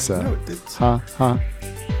 Alexa? No, it's- Huh?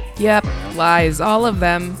 Yep, lies, all of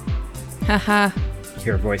them. Haha.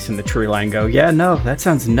 Hear a voice in the tree line go, yeah, no, that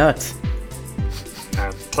sounds nuts.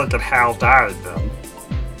 I take it Hal died then.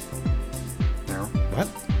 No? What?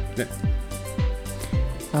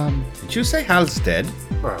 Um, Did you say Hal's dead?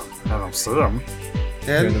 Well, I don't see him.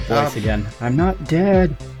 Then, Hear the voice again. I'm not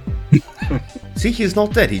dead. see, he's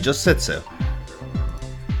not dead. He just said so.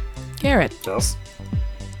 Garrett, Yes?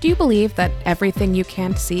 do you believe that everything you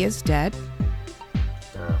can't see is dead?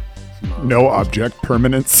 no object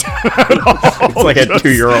permanence. It's like a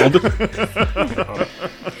 2-year-old.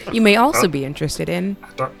 You may also be interested in I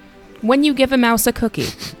don't, when you give a mouse a cookie.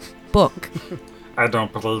 Book. I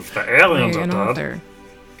don't believe the aliens By are an dead. author.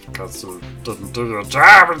 Because you didn't do your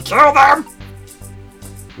job and kill them!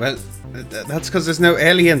 Well, that's because there's no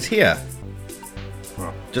aliens here.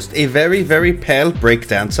 Well, Just a very, very pale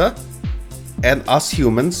breakdancer, and us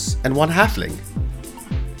humans, and one halfling.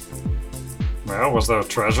 well, was there a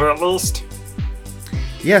treasure at least?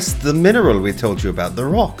 Yes, the mineral we told you about, the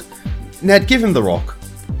rock. Ned, give him the rock.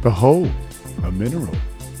 Behold, a mineral.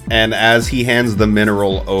 And as he hands the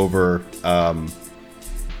mineral over,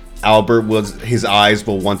 Albert his eyes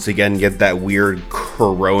will once again get that weird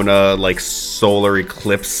corona, like solar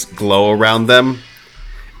eclipse glow around them,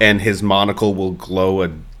 and his monocle will glow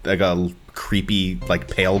like a creepy, like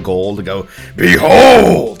pale gold to go,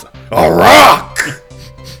 behold, a rock!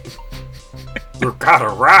 You got a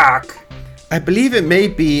rock! I believe it may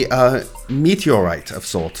be a meteorite of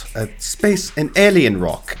sort, an alien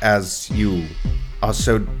rock, as you are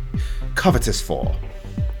so covetous for.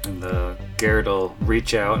 And Garrett will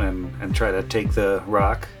reach out and try to take the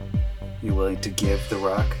rock. You willing to give the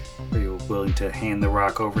rock? Are you willing to hand the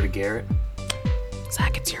rock over to Garrett?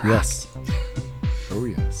 Zach, it's your Yes. Oh,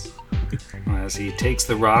 yes. As he takes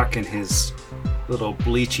the rock in his little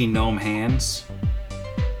bleachy gnome hands,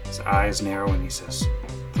 his eyes narrow and he says,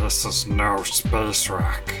 "This is no space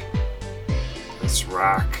rock. This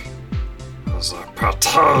rock is a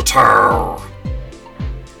potato."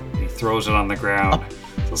 He throws it on the ground.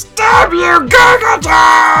 Says, "Damn you,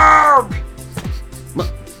 Gargadog!"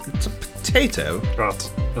 It's a potato,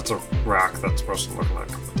 It's a rock that's supposed to look like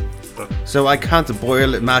a potato. so I can't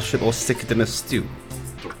boil it, mash it, or stick it in a stew.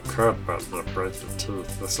 You could, but you break your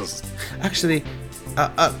teeth. This is Actually,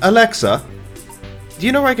 Alexa, do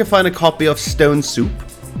you know where I can find a copy of Stone Soup?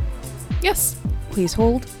 Yes. Please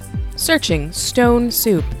hold. Searching stone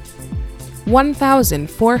soup.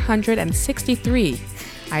 1,463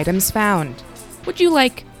 items found. Would you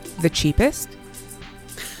like the cheapest?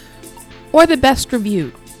 Or the best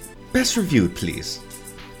reviewed? Best reviewed, please.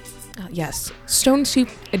 Yes. Stone Soup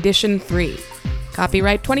Edition 3.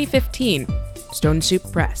 Copyright 2015. Stone Soup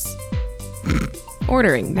Press.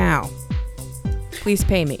 Ordering now. Please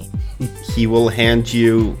pay me. He will hand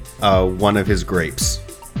you one of his grapes.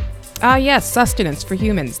 Ah, yes. Sustenance for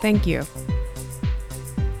humans. Thank you.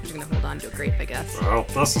 I'm just gonna hold on to a grape, I guess. Well,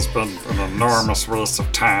 this has been an enormous waste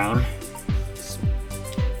of time.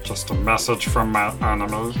 Just a message from my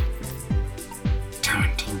enemy. Turn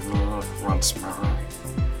to me once more.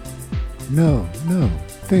 No,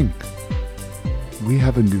 think. We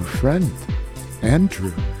have a new friend.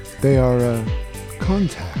 Andrew. They are a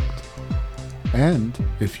contact. And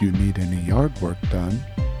if you need any yard work done...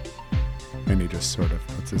 And he just sort of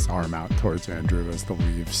puts his arm out towards Andrew as the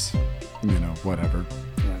leaves, whatever.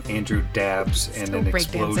 Andrew dabs and Still an breakdancing.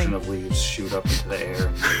 explosion of leaves shoot up into the air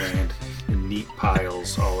and they land in neat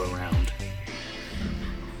piles all around.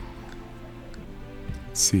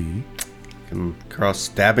 See? Can cross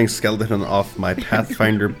stabbing skeleton off my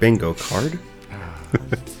Pathfinder bingo card.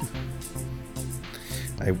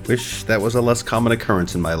 I wish that was a less common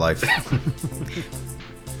occurrence in my life.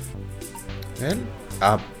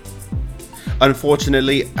 Well,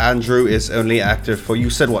 unfortunately, Andrew is only active for, you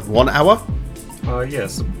said what, 1 hour?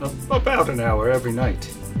 Yes, about an hour every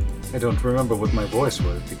night. I don't remember what my voice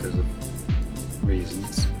was because of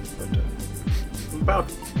reasons, but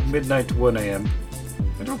about midnight to 1 a.m.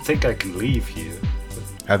 I don't think I can leave here.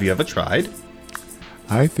 Have you ever tried?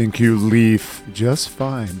 I think you leave just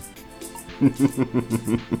fine.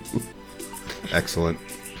 Excellent.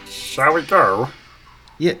 Shall we go?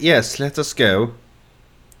 Yes, let us go.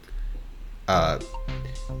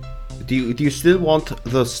 Do you still want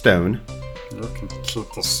the stone? You can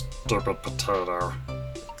keep the stupid potato.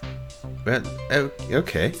 Well,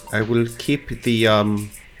 okay. I will keep the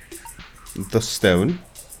stone.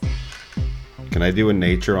 Can I do a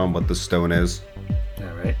nature on what the stone is?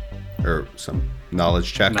 All right. Or some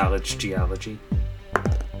knowledge check? Knowledge geology.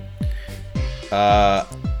 I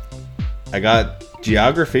got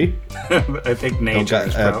geography. I think nature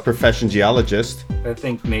is profession geologist. I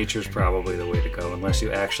think nature's probably the way to go, unless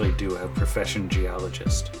you actually do have profession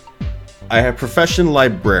geologist. I have profession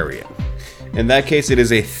librarian. In that case, it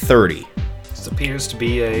is a 30. This appears to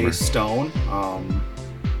be a stone.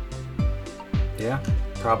 Yeah,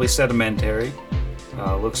 probably sedimentary.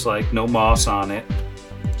 Looks like no moss on it.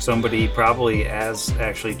 Somebody probably has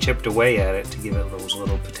actually chipped away at it to give it those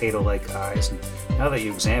little potato-like eyes. And now that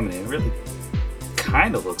you examine it, it really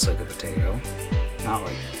kind of looks like a potato. Not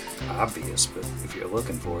like obvious, but if you're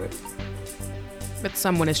looking for it. But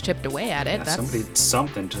someone has chipped away at it. Yeah, That's somebody did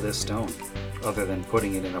something to this stone, other than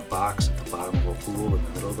putting it in a box at the bottom of a pool in the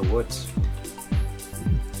middle of the woods.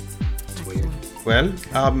 It's weird. Well,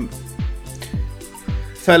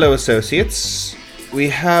 fellow associates, we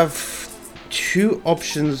have 2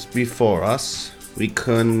 options before us. We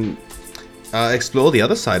can explore the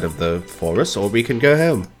other side of the forest, or we can go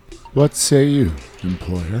home. What say you,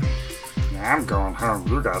 employer? Yeah, I'm going home.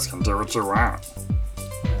 You guys can do what you want.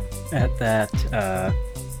 At that,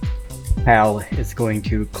 Hal is going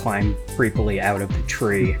to climb creepily out of the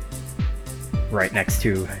tree right next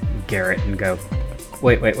to Garrett and go,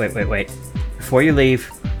 Wait. Before you leave,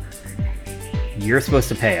 you're supposed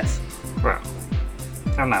to pay us. Well,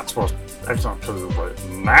 I'm not supposed to. I don't pay you right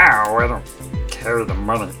now. I don't carry the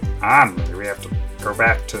money on me. We have to go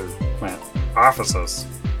back to my offices.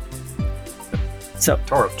 So,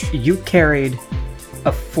 Torch. you carried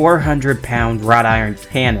a 400-pound wrought iron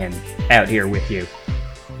cannon out here with you,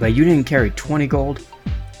 but you didn't carry 20 gold?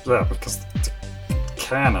 Yeah, because the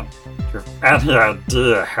cannon. You have any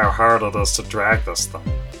idea how hard it is to drag this thing?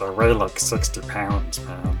 They weigh like 60 pounds,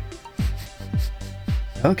 man.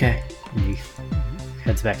 Okay. He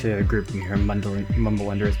heads back to the other group and you hear him mumble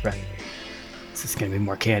under his breath. This is gonna be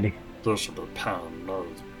more candy. This should be pound nose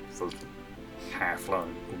for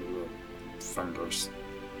half-line fingers.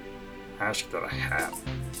 I should get a hat.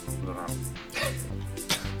 You know.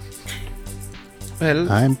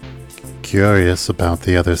 Well, I'm curious about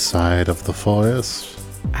the other side of the forest.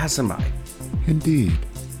 as am I. Indeed.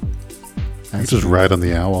 I just ride on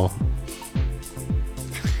the owl.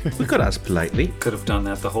 We could ask politely. Could have done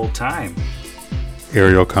that the whole time.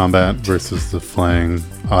 Aerial combat versus the flying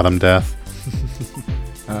autumn death.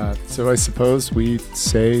 So I suppose we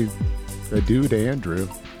say adieu to Andrew.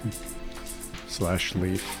 /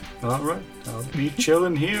 Leaf. All right, I'll be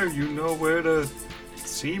chilling here. You know where to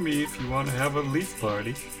see me if you want to have a leaf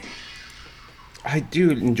party. I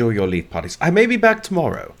do enjoy your leaf parties. I may be back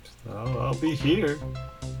tomorrow. I'll be here.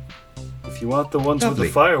 If you want the ones Lovely. with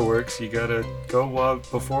the fireworks, you gotta go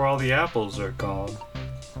before all the apples are gone.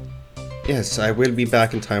 Yes, I will be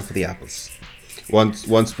back in time for the apples.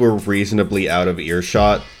 Once we're reasonably out of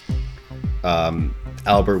earshot,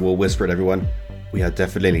 Albert will whisper to everyone, "We are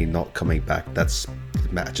definitely not coming back. That's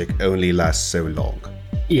magic only lasts so long."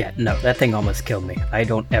 Yeah, no, that thing almost killed me. I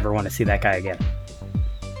don't ever want to see that guy again.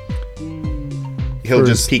 He'll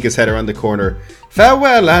just peek his head around the corner.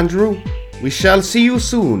 "Farewell, Andrew. We shall see you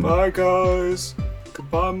soon." Bye, guys.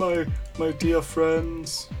 Goodbye, my dear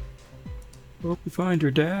friends. Hope you find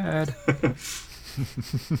your dad.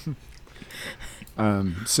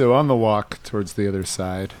 So on the walk towards the other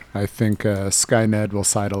side, I think Skynet will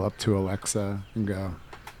sidle up to Alexa and go,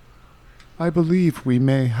 "I believe we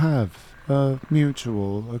may have a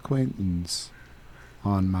mutual acquaintance.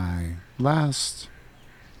 On my last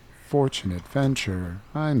fortunate venture,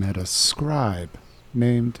 I met a scribe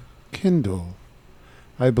named Kindle.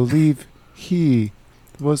 I believe he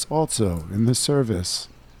was also in the service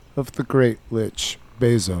of the great Lich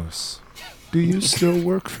Bezos. Do you still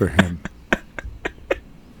work for him?"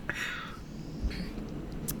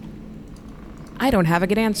 I don't have a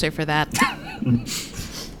good answer for that.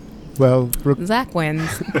 Well, Zach wins.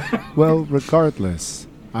 regardless,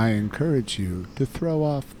 I encourage you to throw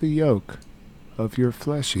off the yoke of your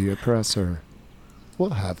fleshy oppressor.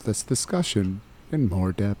 We'll have this discussion in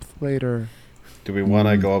more depth later. Do we want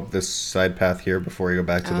to go up this side path here before we go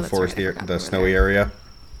back to the that's forest right, I here, forgot the we were snowy there. area?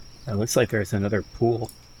 It looks like there's another pool.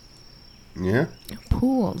 Yeah.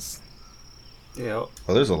 Pools. Yeah,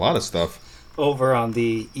 Well, there's a lot of stuff. over on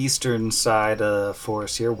the eastern side of the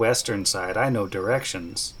forest here, western side, I know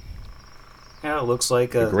directions. Yeah, it looks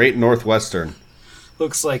like The Great Northwestern.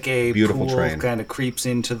 Looks like a Beautiful pool train. kind of creeps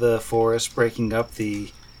into the forest, breaking up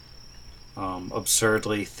the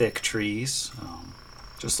absurdly thick trees.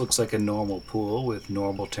 Just looks like a normal pool with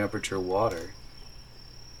normal temperature water.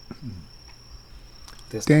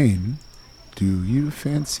 This Dane, do you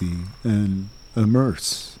fancy an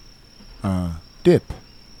immerse dip?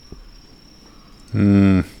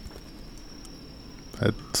 I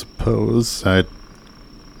suppose I'll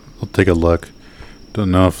take a look.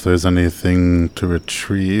 Don't know if there's anything to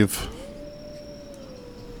retrieve.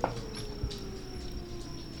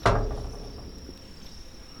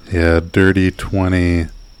 Yeah, dirty 20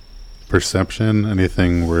 perception.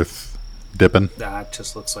 Anything worth dipping? That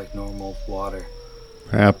just looks like normal water.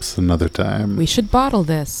 Perhaps another time. We should bottle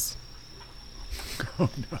this.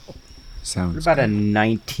 Sounds What about a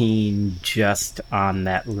 19 just on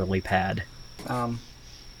that lily pad?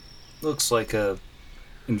 Looks like a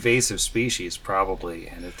invasive species probably,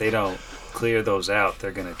 and if they don't clear those out,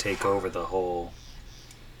 they're gonna take over the whole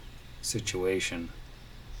situation.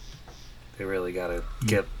 They really gotta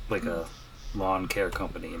get like a lawn care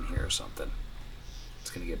company in here or something. It's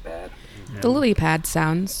gonna get bad. The lily pad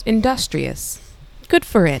sounds industrious. Good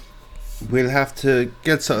for it. We'll have to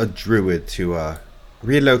get a druid to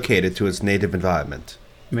relocate it to its native environment.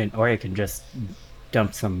 I mean, or you can just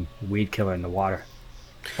dump some weed killer in the water.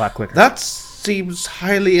 A lot quicker. That seems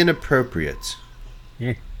highly inappropriate.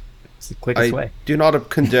 Yeah. It's the quickest I way. do not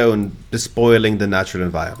condone despoiling the natural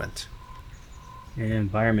environment. Yeah,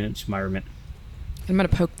 environment. I'm gonna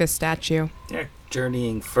poke this statue. Yeah,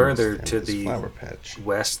 journeying further And to this the flower patch.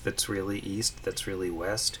 west that's really east, that's really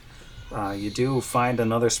west, you do find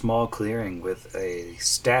another small clearing with a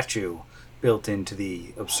statue built into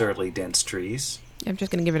the absurdly dense trees. I'm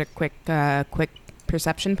just gonna give it a quick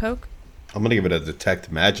perception poke. I'm gonna give it a detect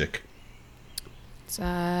magic. It's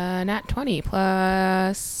nat 20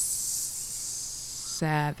 plus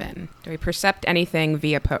 7. Do we percept anything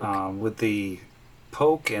via poke? With the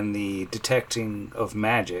poke and the detecting of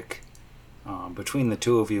magic, between the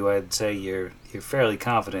two of you, I'd say you're fairly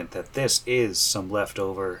confident that this is some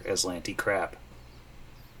leftover Aslanti crap,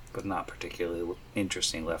 but not particularly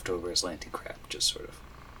interesting leftover Aslanti crap. Just sort of,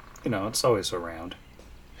 it's always around.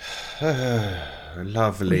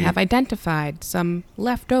 Lovely. We have identified some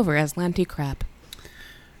leftover Aslanti crap,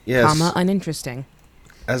 Yes. comma uninteresting.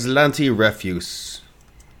 Aslanti refuse.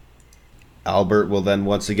 Albert will then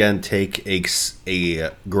once again take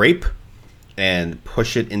a grape and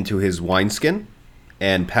push it into his wineskin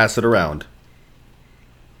and pass it around.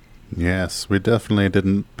 Yes, we definitely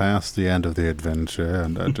didn't pass the end of the adventure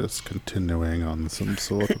and are just continuing on some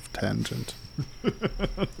sort of tangent.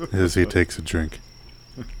 As he takes a drink.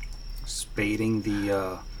 Spading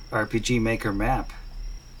the RPG Maker map.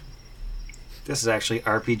 This is actually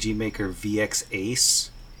RPG Maker VX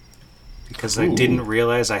Ace, because I didn't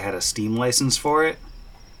realize I had a Steam license for it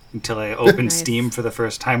until I opened Nice. Steam for the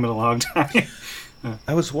first time in a long time.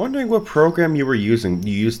 I was wondering what program you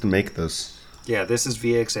used to make this. Yeah, this is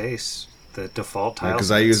VX Ace, the default tile.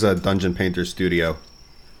 Because I use a Dungeon Painter Studio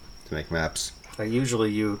to make maps. I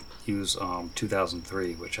usually use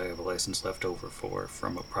 2003, which I have a license left over for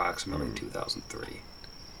from approximately 2003.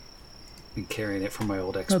 Been carrying it from my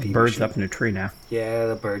old The XP bird's machine. up in a tree now. Yeah,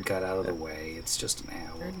 the bird got out of the way. It's just an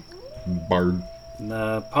owl. Bard. And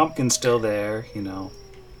the pumpkin's still there,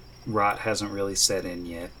 Rot hasn't really set in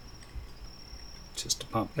yet. Just a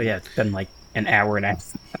pumpkin. But yeah, it's been like an hour and a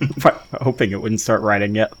half. Hoping it wouldn't start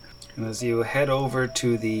rioting yet. And as you head over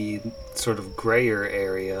to the sort of grayer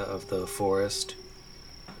area of the forest,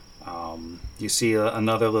 you see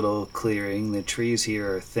another little clearing. The trees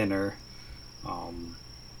here are thinner, and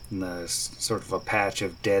there's sort of a patch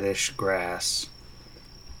of deadish grass.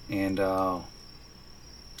 And,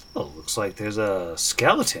 looks like there's a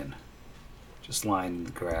skeleton just lying in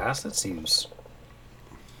the grass. That seems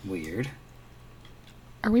weird.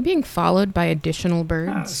 Are we being followed by additional Ah,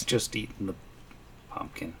 birds? it's just eating the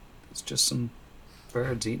pumpkin. It's just some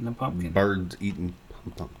birds eating a pumpkin. Birds eating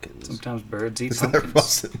pumpkins. Sometimes birds eat That pumpkins.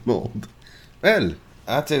 wasn't mold. Well,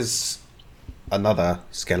 that is another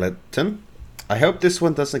skeleton. I hope this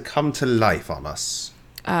one doesn't come to life on us.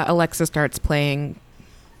 Alexa starts playing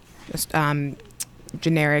just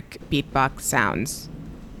generic beatbox sounds.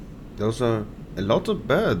 Those are a lot of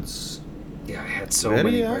birds. Yeah, I had so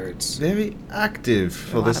many ac- birds. Very active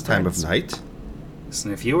for lot this of time birds. of night.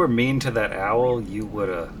 Listen, if you were mean to that owl, you would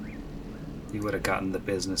have gotten the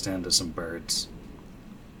business end of some birds.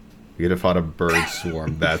 You'd have fought a bird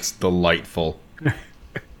swarm. That's delightful. That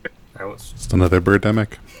was Just another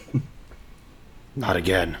birdemic. Not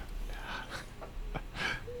again.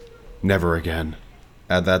 Never again.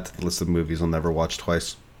 Add that to the list of movies I'll never watch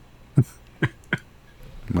twice.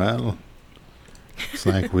 Well, it's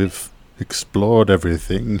like we've explored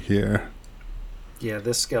everything here. Yeah,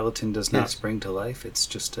 this skeleton does not Yes. spring to life. It's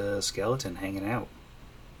just a skeleton hanging out.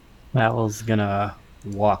 Val's gonna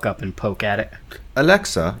walk up and poke at it.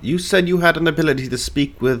 Alexa, you said you had an ability to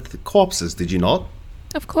speak with corpses, did you not?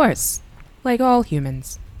 Of course. Like all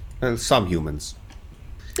humans. Some humans.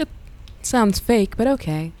 It sounds fake, but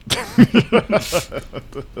okay.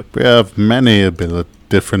 We have many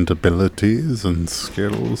different abilities and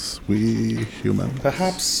skills, we humans.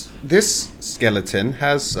 Perhaps this skeleton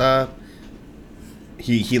has,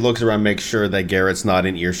 He looks around, makes sure that Garrett's not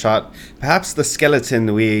in earshot. Perhaps the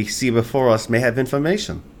skeleton we see before us may have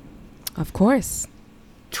information. Of course.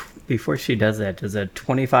 Before she does that, does a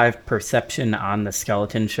 25 perception on the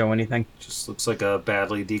skeleton show anything? Just looks like a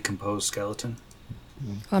badly decomposed skeleton.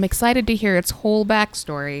 Well, I'm excited to hear its whole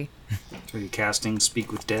backstory. Are you casting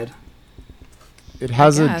Speak with Dead? It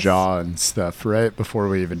has a guess. jaw and stuff, right? Before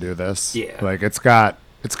we even do this. Yeah. Like it's got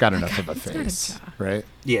enough of a it's got a face, jaw. right?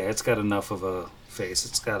 Yeah, it's got enough of a face.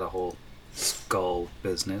 It's got a whole skull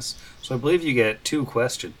business. So I believe you get 2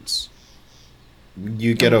 questions.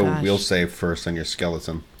 You get Oh, a gosh. will save first on your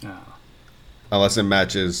skeleton. Oh, Unless it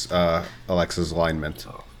matches Alexa's alignment.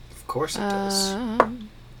 of course it does.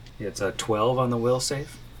 Yeah, it's a 12 on the will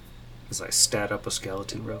save. As I stat up a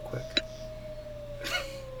skeleton real quick.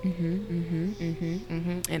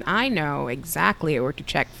 And I know exactly where to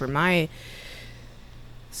check for my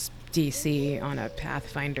DC on a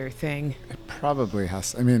Pathfinder thing. Probably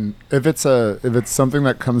has. I mean, if it's something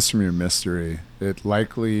that comes from your mystery, it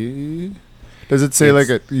likely. Does it say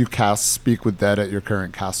you cast Speak with Dead at your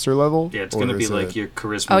current caster level? Yeah, it's Or going to be is like it- your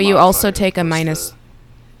charisma. Oh, you also modifier take a plus minus- the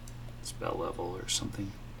spell level or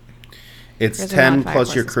something. It's Charisma 10 modifier plus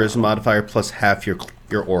plus your the spell charisma modifier plus half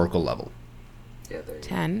your oracle level. Yeah, there you go.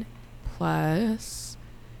 10 plus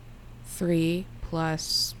 3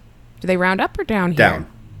 plus... Do they round up or down here? Down.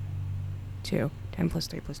 2. 10 plus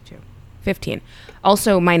 3 plus 2. 15.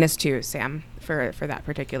 Also minus 2, Sam, for that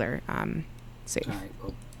particular save. All right,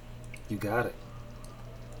 well, you got it.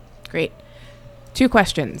 Great. 2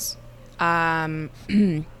 questions.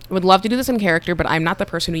 Would love to do this in character, but I'm not the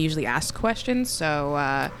person who usually asks questions, so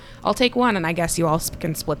I'll take one, and I guess you all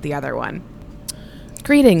can split the other one.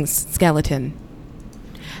 Greetings, skeleton.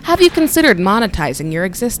 Have you considered monetizing your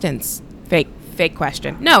existence? Fake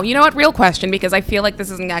question. No, you know what? Real question, because I feel like this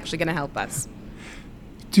isn't actually going to help us.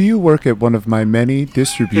 Do you work at one of my many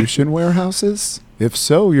distribution warehouses? If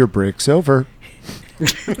so, your break's over.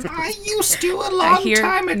 I used to a I long hear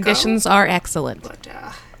time ago. conditions are excellent. But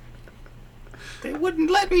they wouldn't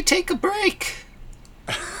let me take a break.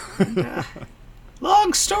 And,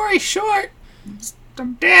 long story short,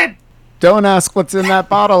 I'm dead. Don't ask what's in that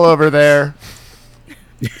bottle over there.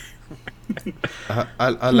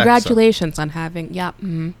 Alexa, Congratulations on having... Yeah,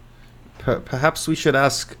 perhaps we should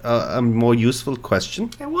ask a more useful question.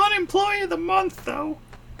 I want Employee of the Month, though.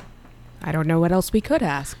 I don't know what else we could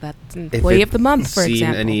ask. That's If Employee it of the Month, for seen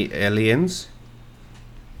example. any aliens?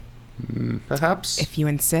 Perhaps? If you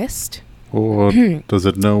insist. Or does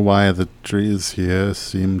it know why the trees here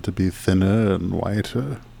seem to be thinner and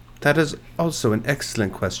whiter? That is also an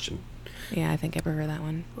excellent question. Yeah, I think I prefer that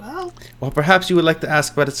one. Well, Or perhaps you would like to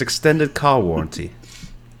ask about its extended car warranty.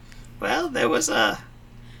 there was a...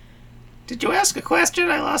 Did you ask a question?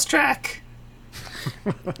 I lost track.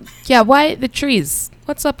 Yeah, why the trees?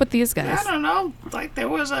 What's up with these I guys? don't know. Like, there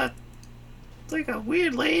was a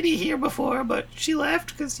weird lady here before, but she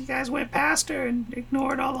left because you guys went past her and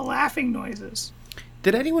ignored all the laughing noises.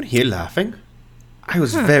 Did anyone hear laughing? I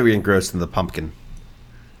was very engrossed in the pumpkin.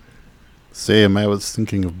 Same, I was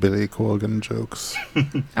thinking of Billy Corgan jokes.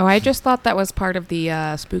 Oh, I just thought that was part of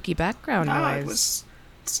the spooky background No, noise. it was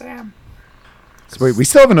Sam. So wait, we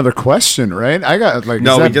still have another question, right? I got like.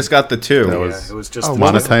 No, is we that- just got the 2. It was just...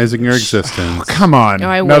 Monetizing your existence. Come on. No,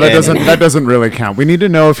 I No, that wouldn't. that doesn't really count. We need to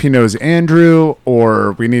know if he knows Andrew,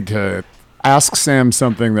 or we need to ask Sam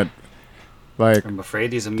something that, like, I'm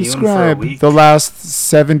afraid he's immune for a describe week. the last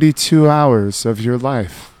 72 hours of your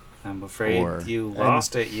life. I'm afraid or- you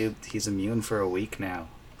lost it. He's immune for a week now.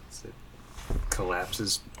 It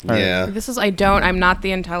collapses. Yeah. I'm not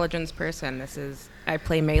the intelligence person. I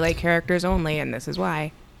play melee characters only, and this is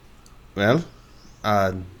why. Well,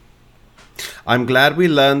 I'm glad we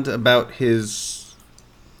learned about his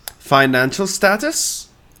financial status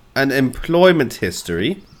and employment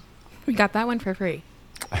history. We got that one for free.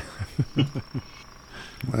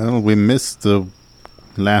 Well, we missed the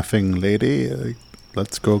laughing lady.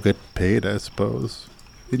 Let's go get paid, I suppose.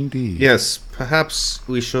 Indeed. Yes, perhaps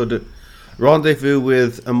we should rendezvous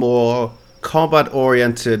with a more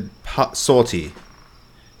combat-oriented sortie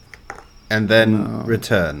and then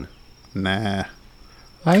return. Nah.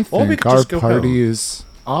 I Or we think could our just go party home. is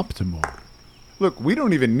optimal. Look, we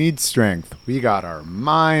don't even need strength. We got our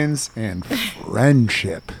minds and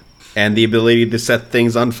friendship. And the ability to set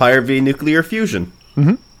things on fire via nuclear fusion.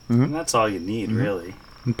 And that's all you need, really.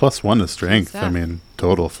 And +1 is strength. stuff. I mean,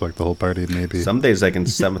 total for like the whole party, maybe. Some days I can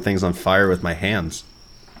set things on fire with my hands.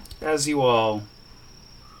 As you all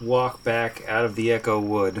walk back out of the Echo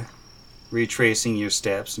Wood, retracing your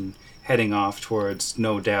steps and heading off towards,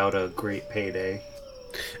 no doubt, a great payday.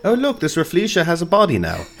 Oh, look, this Rafflesia has a body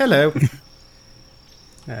now. Hello.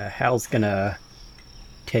 Hal's gonna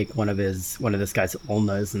take one of this guy's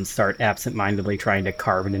ulnas and start absentmindedly trying to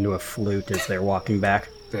carve it into a flute as they're walking back.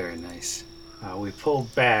 Very nice. We pull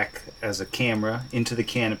back as a camera into the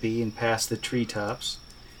canopy and past the treetops.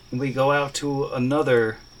 And we go out to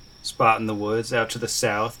another spot in the woods, out to the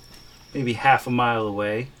south, maybe half a mile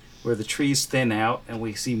away, where the trees thin out and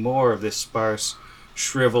we see more of this sparse,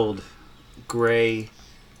 shriveled, gray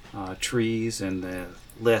trees and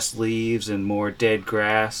less leaves and more dead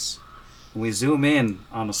grass. And we zoom in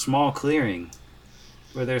on a small clearing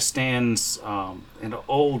where there stands an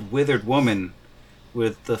old, withered woman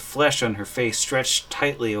with the flesh on her face stretched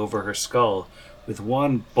tightly over her skull, with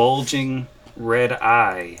one bulging red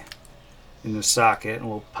eye in the socket, and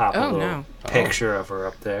we'll pop a little picture of her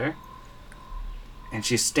up there. And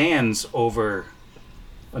she stands over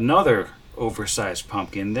another oversized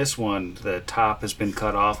pumpkin. This one, the top has been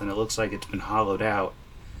cut off and it looks like it's been hollowed out.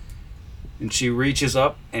 And she reaches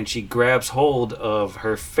up and she grabs hold of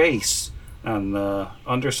her face on the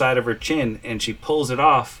underside of her chin and she pulls it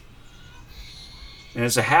off. And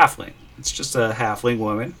it's a halfling. It's just a halfling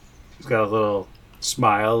woman. She's got a little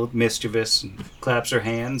smile, mischievous, and claps her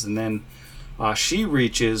hands. And then she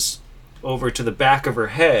reaches over to the back of her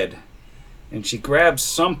head, and she grabs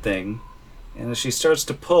something. And as she starts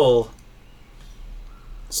to pull,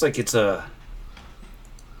 it's like it's a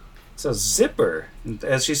zipper. And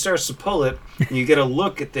as she starts to pull it, you get a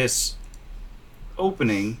look at this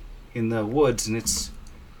opening in the woods, and it's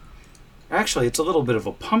a little bit of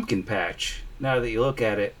a pumpkin patch. Now that you look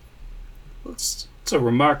at it, it's a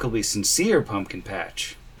remarkably sincere pumpkin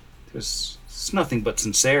patch. There's nothing but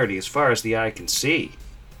sincerity as far as the eye can see.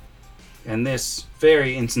 And this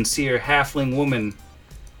very insincere halfling woman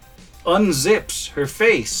unzips her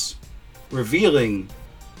face, revealing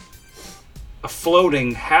a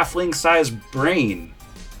floating halfling-sized brain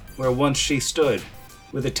where once she stood,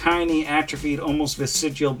 with a tiny, atrophied, almost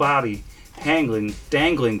vestigial body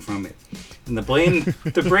dangling from it. And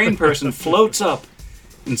the brain person floats up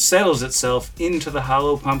and settles itself into the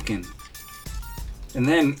hollow pumpkin. And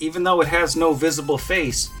then, even though it has no visible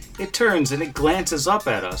face, it turns and it glances up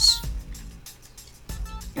at us.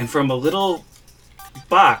 And from a little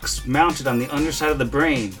box mounted on the underside of the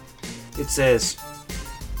brain, it says,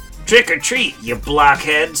 "Trick or treat, you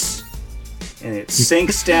blockheads!" And it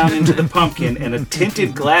sinks down into the pumpkin, and a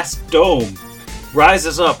tinted glass dome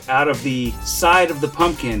rises up out of the side of the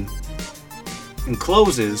pumpkin and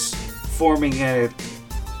closes, forming an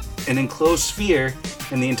enclosed sphere,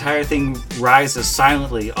 and the entire thing rises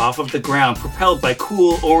silently off of the ground, propelled by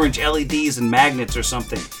cool orange LEDs and magnets or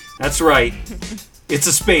something. That's right, it's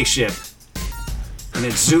a spaceship. And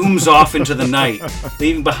it zooms off into the night,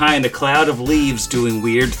 leaving behind a cloud of leaves doing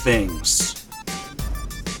weird things.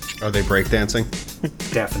 Are they breakdancing?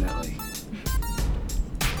 Definitely.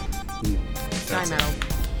 Time out.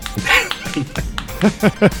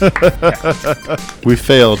 We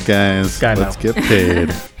failed, guys. Sky Let's Mel. get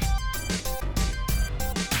paid.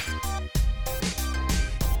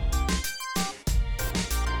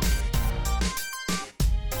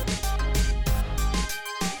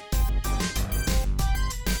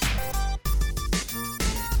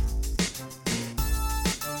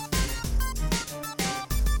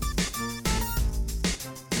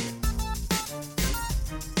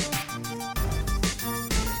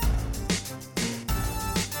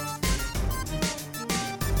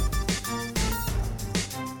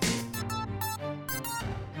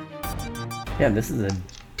 Yeah, this is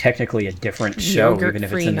technically a different show, even if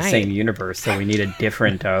it's Yogurt-free in the night. same universe. So we need a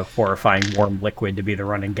different horrifying warm liquid to be the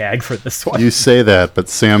running gag for this one. You say that, but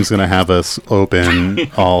Sam's going to have us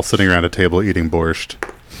open, all sitting around a table eating borscht.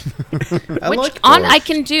 Which I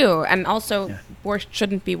can do, and also borscht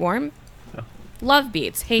shouldn't be warm. Love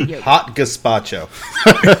beets, hate yogurt. Hot gazpacho.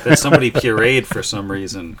 That somebody pureed for some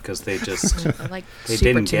reason because they I like they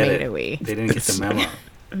super didn't get it. tomatoey. They didn't get the memo.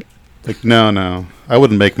 Like, no. I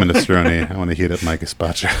wouldn't make minestrone. I want to heat up my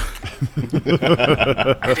gazpacho.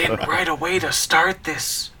 I didn't write a way to start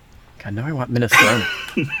this. God, now I want minestrone.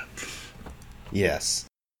 Yes.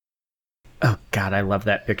 Oh God, I love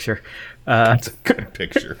that picture. It's a good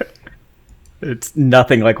picture. It's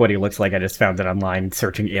nothing like what he looks like. I just found it online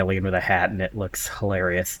searching alien with a hat, and it looks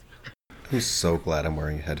hilarious. I'm so glad I'm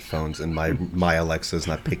wearing headphones and my Alexa's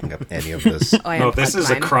not picking up any of this. I No, this unplugged is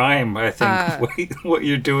a mine. crime, I think, what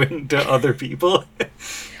you're doing to other people.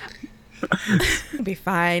 It'll be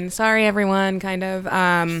fine. Sorry, everyone. Kind of.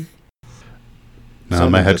 Now, in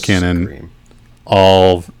Someone my just headcanon, scream.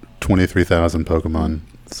 all 23,000 Pokemon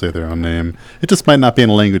say their own name. It just might not be in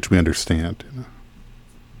a language we understand. You know?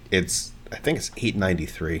 I think it's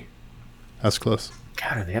 893. That's close.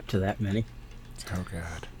 God, are they up to that many? Oh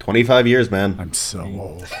god, 25 years, man. I'm so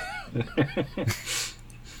old.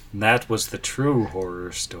 And that was the true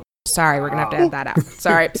horror story. Sorry, we're gonna have to add that out.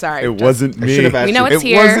 Sorry. It wasn't I should me. have asked We know you- it's It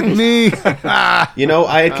here. wasn't me. You know,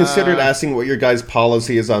 I had considered asking what your guys'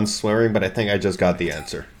 policy is on swearing, but I think I just got the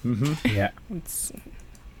answer. Yeah. It's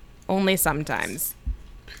only sometimes.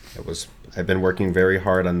 I've been working very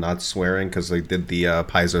hard on not swearing because I did the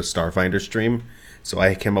Paizo Starfinder stream, so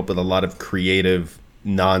I came up with a lot of creative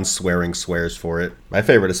non-swearing swears for it. My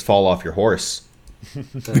favorite is "fall off your horse."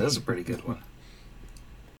 That is a pretty good one.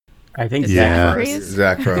 I think Yeah. Zach Phrase?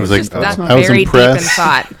 Zach I Rose. was like, Just that's I was very deep in impressed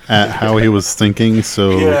thought. at how he was thinking.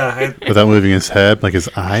 So Yeah, without moving his head, like his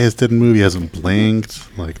eyes didn't move, he hasn't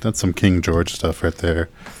blinked. Like that's some King George stuff right there.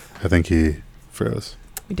 I think he froze.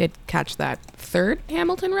 We did catch that third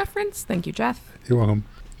Hamilton reference. Thank you, Jeff. You're welcome.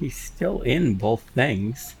 he's still in both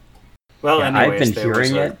things. Well, Yeah, I've anyways, been there was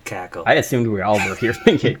hearing a it. cackle. I assumed we all were hearing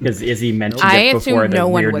it because Izzy mentioned I it before assumed the no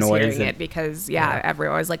one weird was noise. hearing and- it because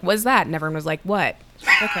everyone was like, "Was that?" And everyone was like, "What?"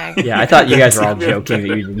 Okay. Yeah, I thought you guys were all joking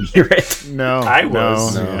that you didn't hear it. No, I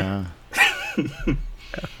was. No. No. Yeah.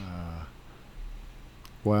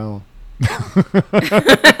 Well,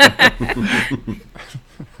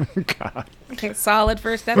 Okay, solid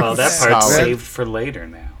first episode. Well, that part's Solid. saved for later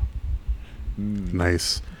now.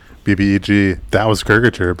 Nice. BBEG. That was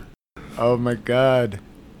Kurgaturb. oh my god,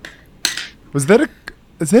 is that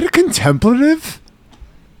a contemplative?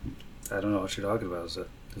 I don't know what you're talking about. It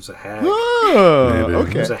was a hag. Oh, Maybe.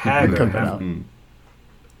 okay. It was a hag. Come or a out.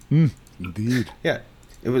 half- Indeed. Yeah,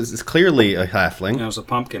 it's clearly a halfling. It was a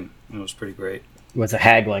pumpkin. It was pretty great. It was a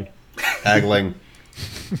haggling. Haggling.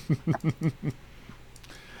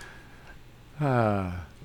 Ah.